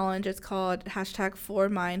challenge. It's called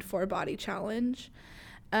 #4Mind4Body challenge.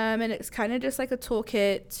 And it's kind of just like a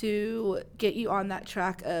toolkit to get you on that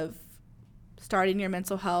track of starting your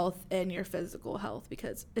mental health and your physical health,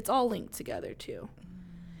 because it's all linked together too.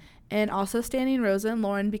 And also standing Rosa and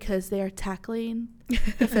Lauren, because they are tackling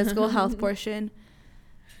the physical health portion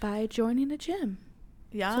by joining a gym.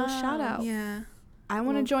 Yeah. So shout out. Yeah. I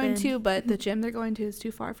want to Well, join Ben. too, but the gym they're going to is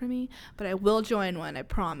too far for me. But I will join one, I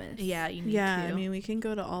promise. Yeah, you need Yeah, to. I mean, we can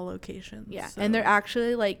go to all locations. Yeah. so- And they're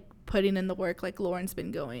actually like putting in the work. Like Lauren's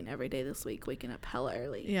been going every day this week, waking up hella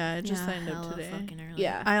early. Yeah, I just Yeah, signed up hella today. fucking early.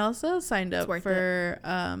 Yeah. I also signed up worth for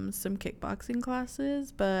some kickboxing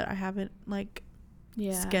classes, but I haven't like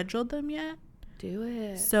scheduled them yet. Do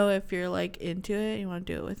it. So if you're like into it, you want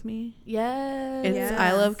to do it with me. Yes. It's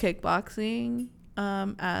I Love Kickboxing.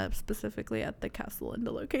 Specifically at the Castle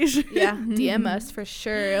Linda location. Yeah. DM us for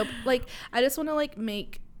sure. Like I just want to like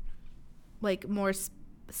make like more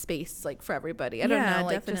space like for everybody. I don't Yeah, know,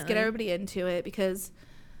 like just get definitely. everybody into it, because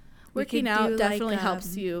We working could out do, definitely like,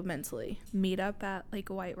 helps you mentally. Meet up at like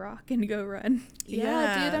White Rock and go run.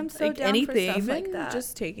 Yeah, dude, I'm so like down anything, for stuff like even that.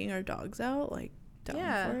 just taking our dogs out, like down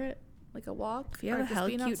Yeah. for it. Like a walk. If you have or a just hella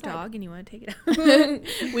being cute outside. dog and you want to take it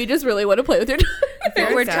out. We just really want to play with your dog.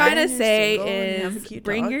 What we're sad trying to and you're say single and you have a is cute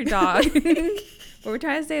bring dog. your dog. What we're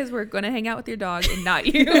trying to say is we're going to hang out with your dog and not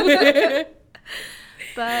you.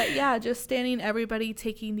 But yeah, just standing everybody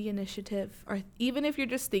taking the initiative, or even if you're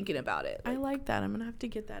just thinking about it. I like that. I'm gonna have to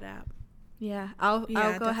get that app. Yeah, I'll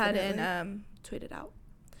Yeah, go ahead definitely. and tweet it out.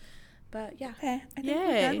 But yeah. Okay, I think we're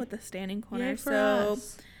Yay. done with the standing corner. Yay for So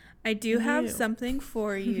us. I do have You. something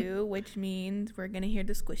for you, which means we're going to hear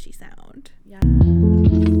the squishy sound. Yeah.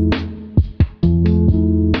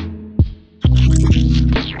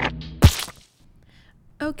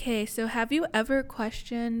 Okay, so have you ever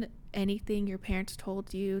questioned anything your parents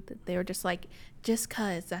told you that they were just like, just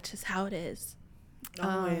 'cause, that's just how it is?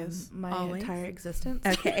 Always. My Always? entire existence.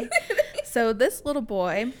 Okay. So this little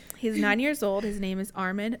boy, he's 9 years old. His name is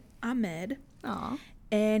Armin Ahmed. Aw.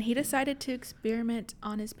 And he decided to experiment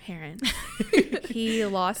on his parents. He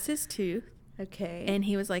lost his tooth. Okay. And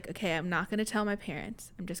he was like, okay, I'm not going to tell my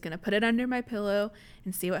parents. I'm just going to put it under my pillow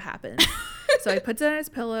and see what happens. So he puts it on his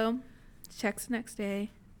pillow, checks the next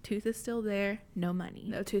day. Tooth is still there. No money.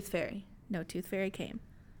 no tooth fairy. No tooth fairy came.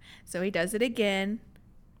 So he does it again.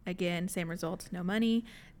 Again, same results, no money.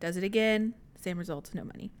 Does it again, same results, no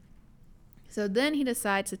money. So then he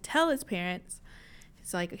decides to tell his parents.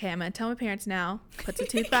 He's like, okay, I'm going to tell my parents now. Puts the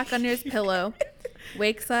tooth back under his pillow.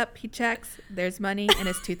 Wakes up, he checks, there's money, and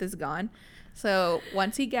his tooth is gone. So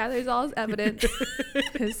once he gathers all his evidence,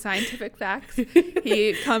 his scientific facts,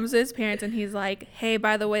 he comes to his parents and he's like, hey,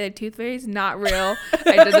 by the way, the tooth fairy's not real.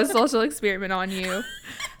 I did a social experiment on you.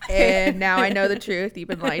 And now I know the truth. You've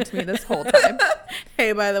been lying to me this whole time.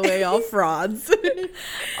 Hey, by the way, all frauds.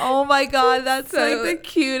 Oh my god, that's So- like the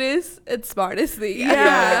cutest and smartest thing.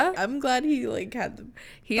 Yeah. I'm glad he like had the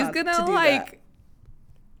He's thought gonna to do like that.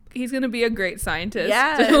 he's gonna be a great scientist.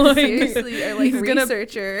 Yeah, Like, seriously, or like he's gonna-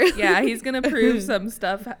 researcher. Yeah, he's gonna prove some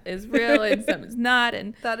stuff is real and some is not,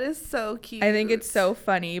 and That is so cute. I think it's so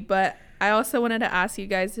funny. But I also wanted to ask you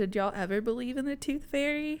guys: did y'all ever believe in the tooth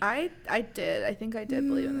fairy? I did. I think I did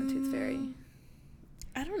believe in the tooth fairy.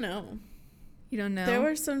 I don't know. You don't know. There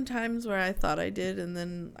were some times where I thought I did, and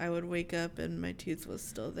then I would wake up and my tooth was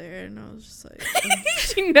still there, and I was just like,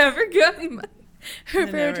 She never got money. Her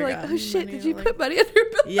I parents never were like, got "Oh any shit, money." did you Like- put money on your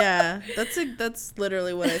bill?" yeah, that's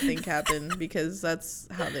literally what I think happened, because that's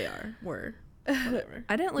how they were. Whatever.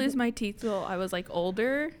 I didn't lose my teeth till I was like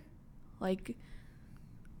older, like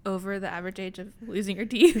over the average age of losing your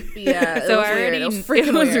teeth. Yeah, it so was I weird. already It was it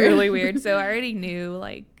freaking was weird. really weird. So I already knew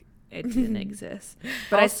like it didn't exist,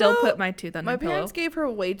 but I still Also, put my tooth on My my pillow. parents gave her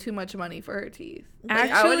way too much money for her teeth. Like,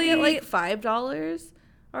 I would get Actually- like $5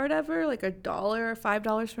 or whatever, like $1 or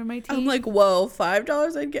 $5 for my teeth. I'm like, whoa,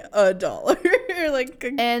 $5? I'd get $1. Or like,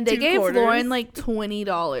 and they 2 gave quarters. Lauren like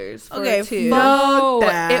 $20 for Okay, a tooth. fuck. No,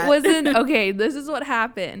 that. it wasn't okay. This is what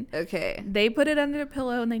happened. Okay. They put it under the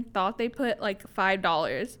pillow and they thought they put like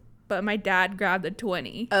 $5, but my dad grabbed the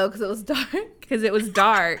 20 Oh, because it was dark. because it was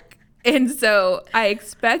dark, and so I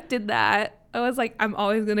expected that. I was like, I'm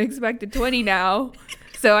always gonna expect a 20 now.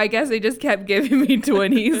 So I guess they just kept giving me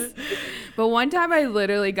 20s. But one time I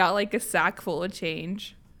literally got like a sack full of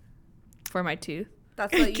change for my tooth.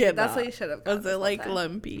 That's what you. Cannot. That's what you should have. Was it like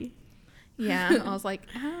lumpy? Yeah, I was like,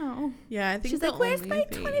 ow. Yeah, I think She's the like, "Where's only my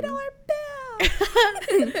thing- $20 bill?"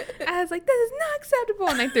 I was like, this is not acceptable,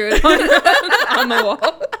 and I threw it on the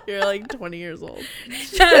wall. You're like 20 years old.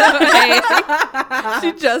 Hey,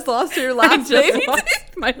 She just lost her I last just baby. lost-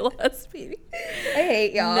 My last baby. I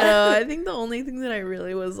hate y'all. No, I think the only thing that I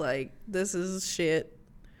really was like, this is shit,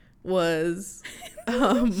 was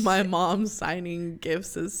my mom signing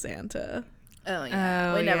gifts as Santa. Oh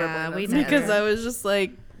yeah, Oh, we never yeah, believed we in never. Because I was just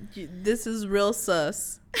like, this is real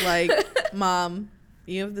sus. Like, Mom,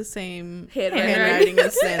 you have the same handwriting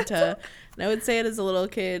as Santa. And I would say it as a little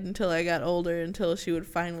kid until I got older, until she would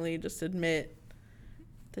finally just admit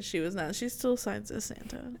that she was not. She still signs as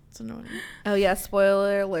Santa. It's annoying. Oh yeah,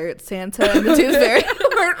 spoiler alert: Santa and the Tooth Fairy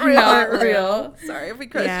weren't real. Not real. Sorry if we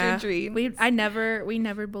crushed your dream. We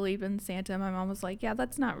never believed in Santa. My mom was like, yeah,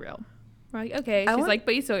 that's not real. We're like, okay. I She's want- like,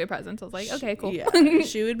 but you still get presents. I was like, okay, cool. Yeah.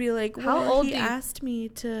 She would be like, How well, old he do you- asked me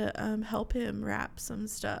to help him wrap some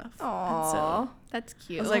stuff. And Aww. so That's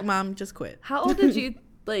cute. I was like, Mom, just quit. How old did you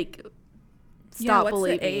like stop yeah, what's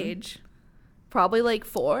believing? the age? Probably like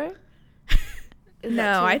 4. Is that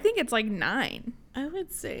No, too- I think it's like 9. I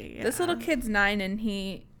would say, yeah. This little kid's 9 and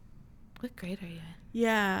he What grade are you in?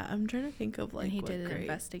 Yeah, I'm trying to think of, like, and he what did an grade.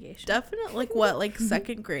 investigation. Definitely, like, what, like,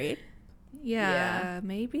 second grade? Yeah,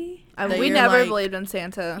 maybe. That We you're never like- believed in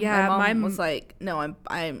Santa. Yeah, my mom my was like, no,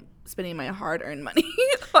 I'm spending my hard-earned money.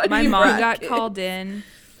 on My you mom got brackets. called in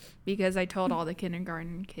because I told all the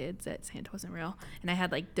kindergarten kids that Santa wasn't real, and I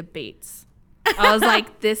had like debates. I was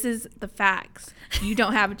like, "This is the facts. You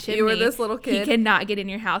don't have a chimney. You were this little He kid. cannot get in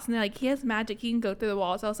your house." And they're like, "He has magic. He can go through the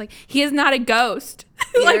walls." I was like, "He is not a ghost."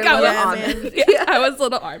 Like You're I little was, Armin. yeah, I was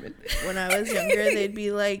little Armin. When I was younger, I'd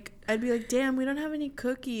be like, damn, we don't have any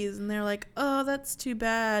cookies. And they're like, oh, that's too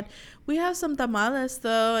bad. We have some tamales,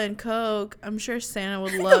 though, and Coke. I'm sure Santa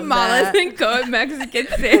would love Tamales that. and go Mexican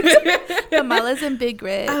Santa. Tamales and Big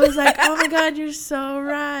Red. I was like, oh, my God, you're so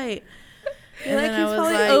right. You're like, then he's I was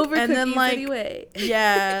probably like- over and cookies then, like, anyway.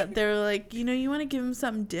 Yeah, they were like, you know, you want to give him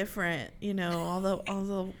something different. You know, all the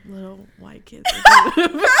little white kids. all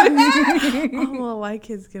the little white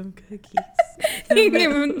kids give him cookies. He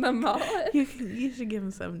gave him tamales. You should give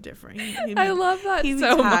him something different. He'd I be- love that he'd be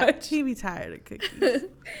so ti- much. He'd be tired of cookies.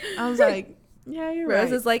 I was like, yeah, you're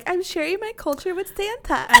Rose right. is like, I'm sharing my culture with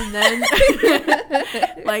Santa. And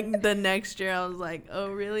then, like, the next year, I was like,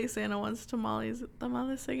 oh, really? Santa wants tamales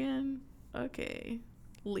again? Okay.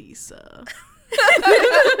 Lisa.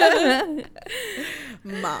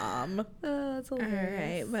 Mom. That's All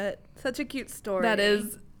right, but Such a cute story. that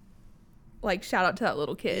is like shout out to that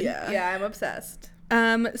little kid. Yeah, I'm obsessed.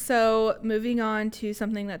 So moving on to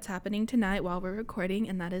something that's happening tonight while we're recording,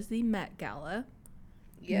 and that is the Met Gala.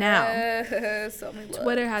 Yeah. So many love.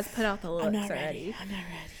 Twitter has put out the looks I'm not already. ready. I'm not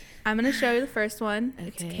ready. I'm gonna show you the first one.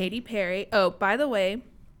 It's Okay. Katy Perry. Oh, by the way,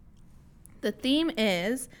 the theme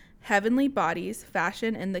is heavenly bodies,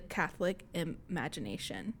 fashion, and the Catholic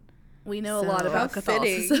imagination. We know a lot So- about How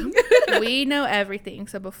fitting. Catholicism. We know everything.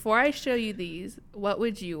 So before I show you these, what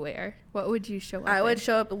would you wear? What would you show up I would in?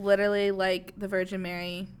 show up literally like the Virgin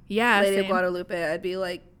Mary, Yeah, Lady of same. Guadalupe. I'd be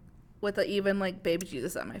like with even like baby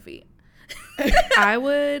Jesus at my feet. I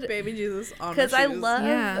would. Baby Jesus on Because I love,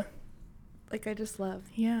 Yeah. like I just love.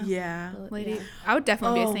 Yeah. Yeah. Lady. Yeah. I would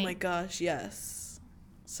definitely be a Oh saint. my gosh, yes.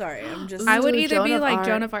 Sorry, I'm just. I would Ooh, either Joan be of like Arc.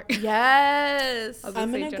 Joan of Arc. Yes. I'll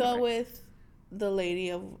I'm say gonna Joan go of Arc. with the Lady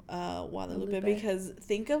of Guadalupe Guadalupe. because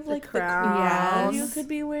think of like the crown. crown you Yes. could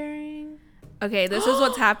be wearing. Okay, this is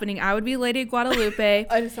what's happening. I would be Lady Guadalupe,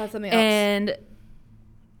 I just thought something else. and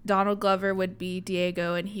Donald Glover would be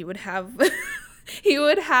Diego, and he would have he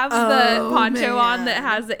would have the Oh, poncho on man. that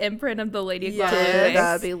has the imprint of the Lady Yeah. Guadalupe. Dude,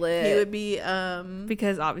 that'd be lit. He would be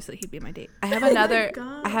Because obviously he'd be my date. I have Oh my another.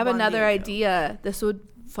 God, I have Juan another Diego. idea. This would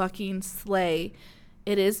fucking slay.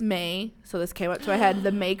 It is May, so this came up to my head.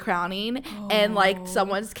 The May crowning, and like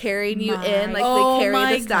someone's carrying you in, like Oh they carry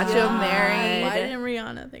my the Statue of God. Mary. Why didn't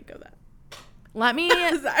Rihanna think of that? Let me.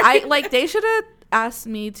 Sorry. I like. They should have asked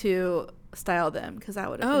me to style them because I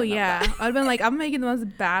would have. Oh yeah, I'd have been like, I'm making the most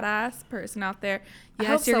badass person out there. I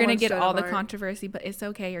hope Yes, you're gonna someone's get Joan all of the Arc. controversy, but it's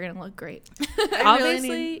okay. You're gonna look great. I Obviously. really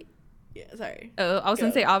need- yeah, sorry. Oh, I was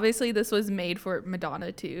gonna Go. say obviously this was made for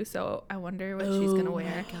Madonna too, so I wonder what she's gonna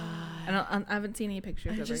wear. I haven't seen any pictures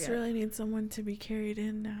I of her just yet. really need someone to be carried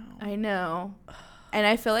in now. I know. And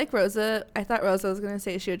I feel like Rosa. I thought Rosa was gonna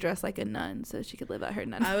say she would dress like a nun so she could live out her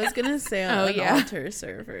nun. I was gonna say Oh, an yeah. altar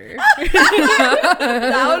server,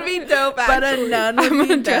 that would be dope. but a Actually. nun I'm would be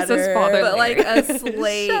gonna dress as better. Father But like a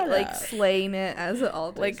slay, Shut like up. slaying it as an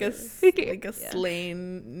altar. like a server. like a Yeah.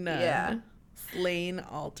 slain nun. Yeah. Slain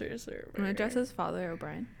altar server. I'm gonna dress as Father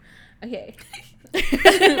O'Brien. Okay.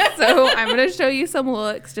 So I'm gonna show you some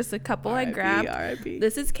looks, just a couple I grabbed. R.I.P.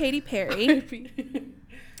 This is Katy Perry.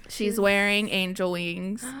 She's wearing angel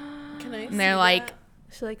wings, Can I? and they're like,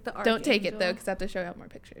 She like the don't take it though, archangel. because I have to show out more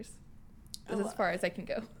pictures. This is as far as I can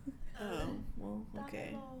go. Oh, well Oh,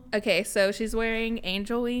 okay. Okay, so she's wearing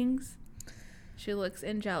angel wings. She looks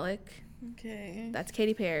angelic. Okay. That's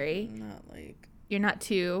Katy Perry. Not like You're not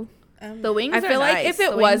too. The wings I are feel like nice. if it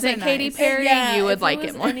The wings wasn't are Katy nice. Perry, you would if like it it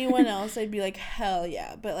was more. anyone else, I'd be like, hell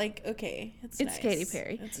yeah. But like, okay, it's It's nice. Katy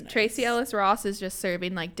Perry. It's nice. Tracy Ellis Ross is just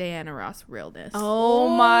serving like Diana Ross realness Oh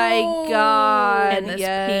my god. And this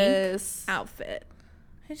yes. outfit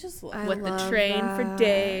I just I love with the love train for that.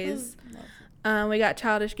 days. love We got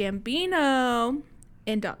Childish Gambino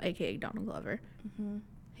and aka Donald Glover. Mm-hmm.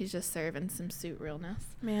 He's just serving some suit realness.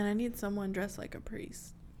 Man, I need someone dressed like a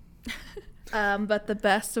priest. But the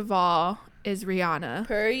best of all is Rihanna.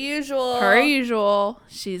 Per usual. Per usual,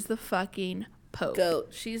 she's the fucking Pope. Goat.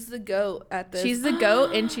 She's the goat at this. She's the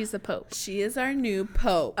goat and she's the Pope. She is our new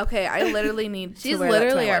pope. Okay, I literally need to She's wear that to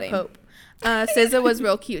literally my our wedding. Pope. SZA was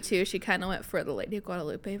real cute too. She kind of went for the Lady of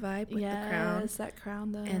Guadalupe vibe with the crown. Yes, that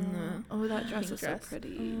crown though. And oh, that dress pink is dress. so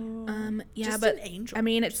pretty. Yeah, Just but an angel. I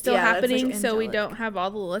mean, it's still Yeah, that's, like, happening, so we angelic. don't have all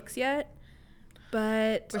the looks yet.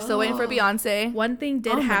 But We're still waiting for Beyonce. one thing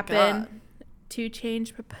did Oh my happen. God. 2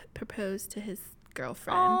 Chainz proposed to his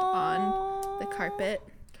girlfriend on the carpet.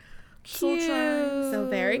 Cute. So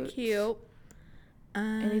very cute.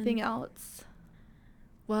 Anything else?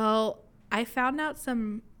 Well, I found out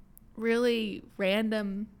some really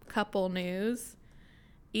random couple news.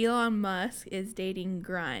 Elon Musk is dating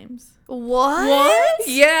Grimes. What?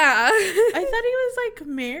 Yeah. I thought he was like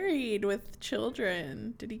married with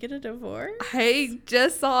children. Did he get a divorce? I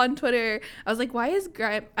just saw on Twitter. I was like, why is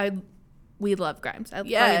Grimes? We love Grimes. I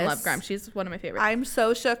fucking Yes. love Grimes. She's one of my favorites. I'm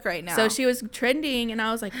so shook right now. So she was trending, and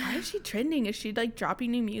I was like, why is she trending? Is she like dropping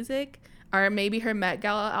new music? Or maybe her Met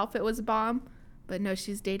Gala outfit was a bomb? But no,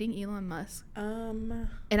 she's dating Elon Musk. And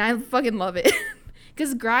I fucking love it.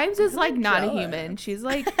 Because Grimes is like not a human. She's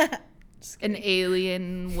like an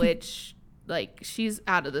alien witch. Like she's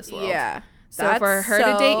out of this world. Yeah. So for her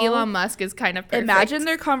to date Elon Musk is kind of perfect. Imagine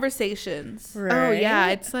their conversations. Oh yeah,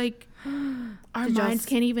 it's like our Did y'all minds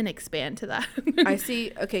can't even expand to that. I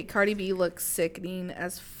see. Okay, Cardi B looks sickening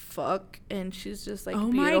as fuck, and she's just like Oh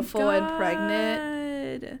beautiful my and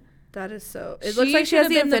pregnant. God. That is so. It looks like she has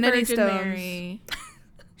should the have been Infinity Virgin Stones. Mary.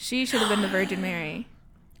 She should have been the Virgin Mary.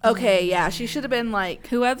 Okay, yeah, she should have been like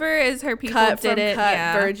Whoever is her people cut did from it. cut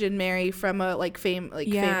Yeah. Virgin Mary from a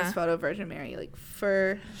famous photo of Virgin Mary, like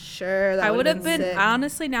for sure. That I would have been sick.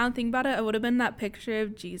 honestly. Now I'm thinking about it, I would have been that picture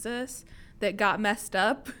of Jesus that got messed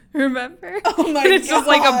up. Remember? oh my It's just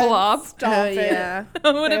like a blob. Stop Oh it. yeah,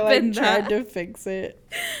 I would have been tried that. to fix it.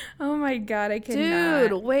 Oh my god, I cannot.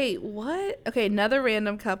 dude. Wait, what? Okay, another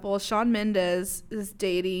random couple. Shawn Mendes is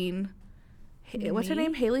dating. What's her Me?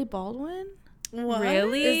 name? Haley Baldwin. What?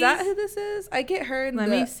 Really? Is that who this is? I get her and Let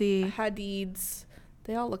the me see. Hadids.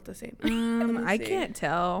 They all look the same. me I see. can't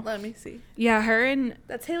tell. Let me see. Yeah, her and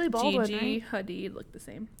That's Haley Baldwin, Gigi right? Hadid look the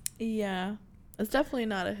same. Yeah. It's definitely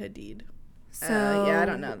not a Hadid. So yeah, I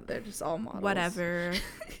don't know. They're just all models. Whatever.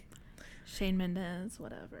 Shane Mendes,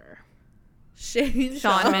 whatever. Shane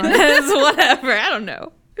Shawn Mendes, whatever. I don't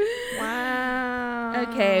know. Wow.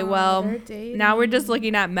 Okay, well, They're dating. now we're just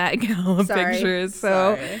looking at Met Gala Sorry. pictures.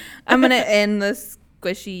 So Sorry. I'm going to end this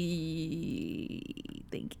squishy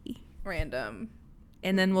thingy. Random.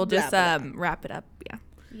 And then we'll just Wrap it wrap it up. Yeah.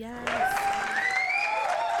 Yes.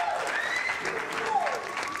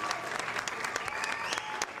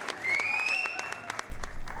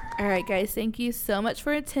 All right, guys. Thank you so much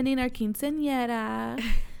for attending our quinceañera.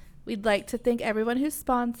 We'd like to thank everyone who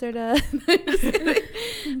sponsored us.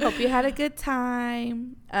 Hope you had a good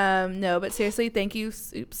time. No, but seriously, thank you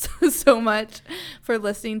so much for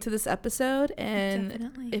listening to this episode. And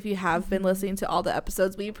Definitely. if you have been listening to all the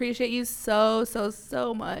episodes, we appreciate you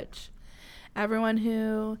so much. Everyone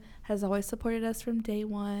who has always supported us from day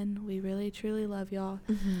one, we really, truly love y'all.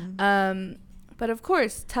 But of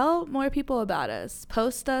course, tell more people about us.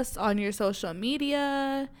 Post us on your social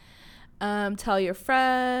media. Tell your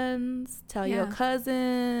friends, tell your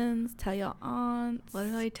cousins, tell your aunts.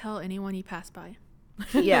 Literally tell anyone you pass by.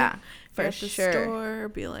 Yeah, For for at the sure. store,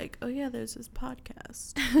 be like, oh yeah, there's this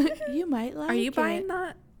podcast. You might like Are you it. buying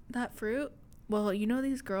that fruit? Well, you know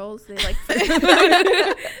these girls, they like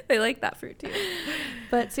fruit. They like that fruit too.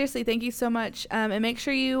 But seriously, thank you so much. And make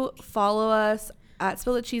sure you follow us at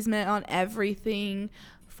Spill the Cheesemint on everything.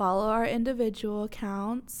 Follow our individual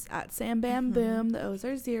accounts at Sam Bam Boom. The O's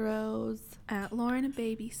are zeros. At Lauren and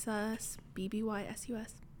Baby Sus,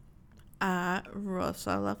 BBYSUS. At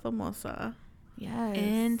Rosa La Famosa. Yes.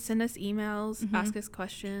 And send us emails, ask us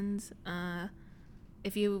questions.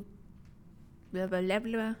 If you blah, blah, blah,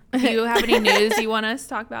 blah. If you have any news you want us to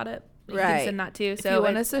talk about it, you Right. can send that too. if So you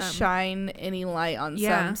want us it's, to shine any light on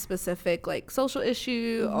yeah. some specific like social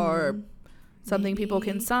issue or something people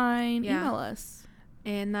can Maybe. sign, Yeah. email us.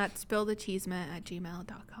 And that's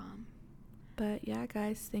spillthecheesement@gmail.com. But yeah,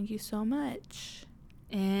 guys, thank you so much.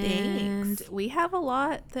 And Thanks. we have a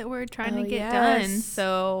lot that we're trying Oh, to get yes. done.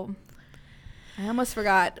 So I almost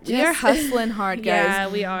forgot. We are Just- hustling hard, guys. yeah,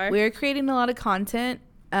 we are. We're creating a lot of content,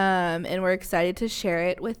 and we're excited to share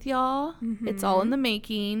it with y'all. It's all in the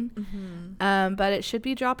making, but it should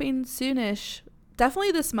be dropping soonish.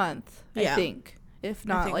 Definitely this month, I Yeah. think. If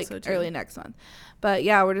not, think like so, too. early next month. But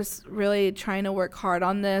yeah, we're just really trying to work hard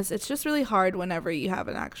on this. It's just really hard whenever you have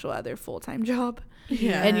an actual other full-time job.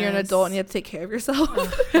 Yeah. And you're an adult and you have to take care of yourself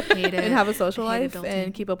hate it. and have a social I hate life adulting.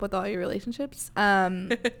 and keep up with all your relationships.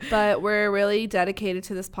 But we're really dedicated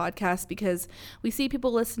to this podcast because we see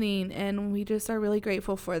people listening and we just are really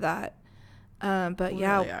grateful for that. But We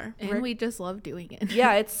yeah, really are. And we just love doing it.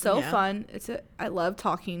 yeah, it's so Yeah. fun. I love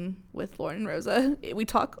talking with Lauren and Rosa. We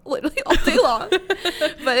talk literally all day long,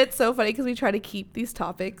 but it's so funny because we try to keep these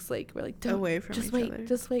topics like we're like don't, Away from just each wait, other.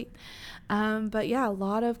 just wait. But yeah, a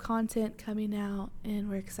lot of content coming out, and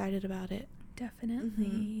we're excited about it.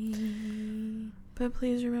 Definitely. But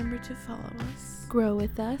please remember to follow us. Grow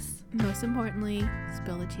with us. Most importantly,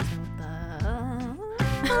 spill the cheese with us.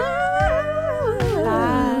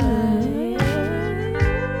 Bye.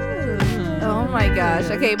 Oh my gosh.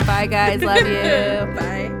 Okay, bye guys. Love you.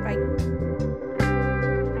 Bye.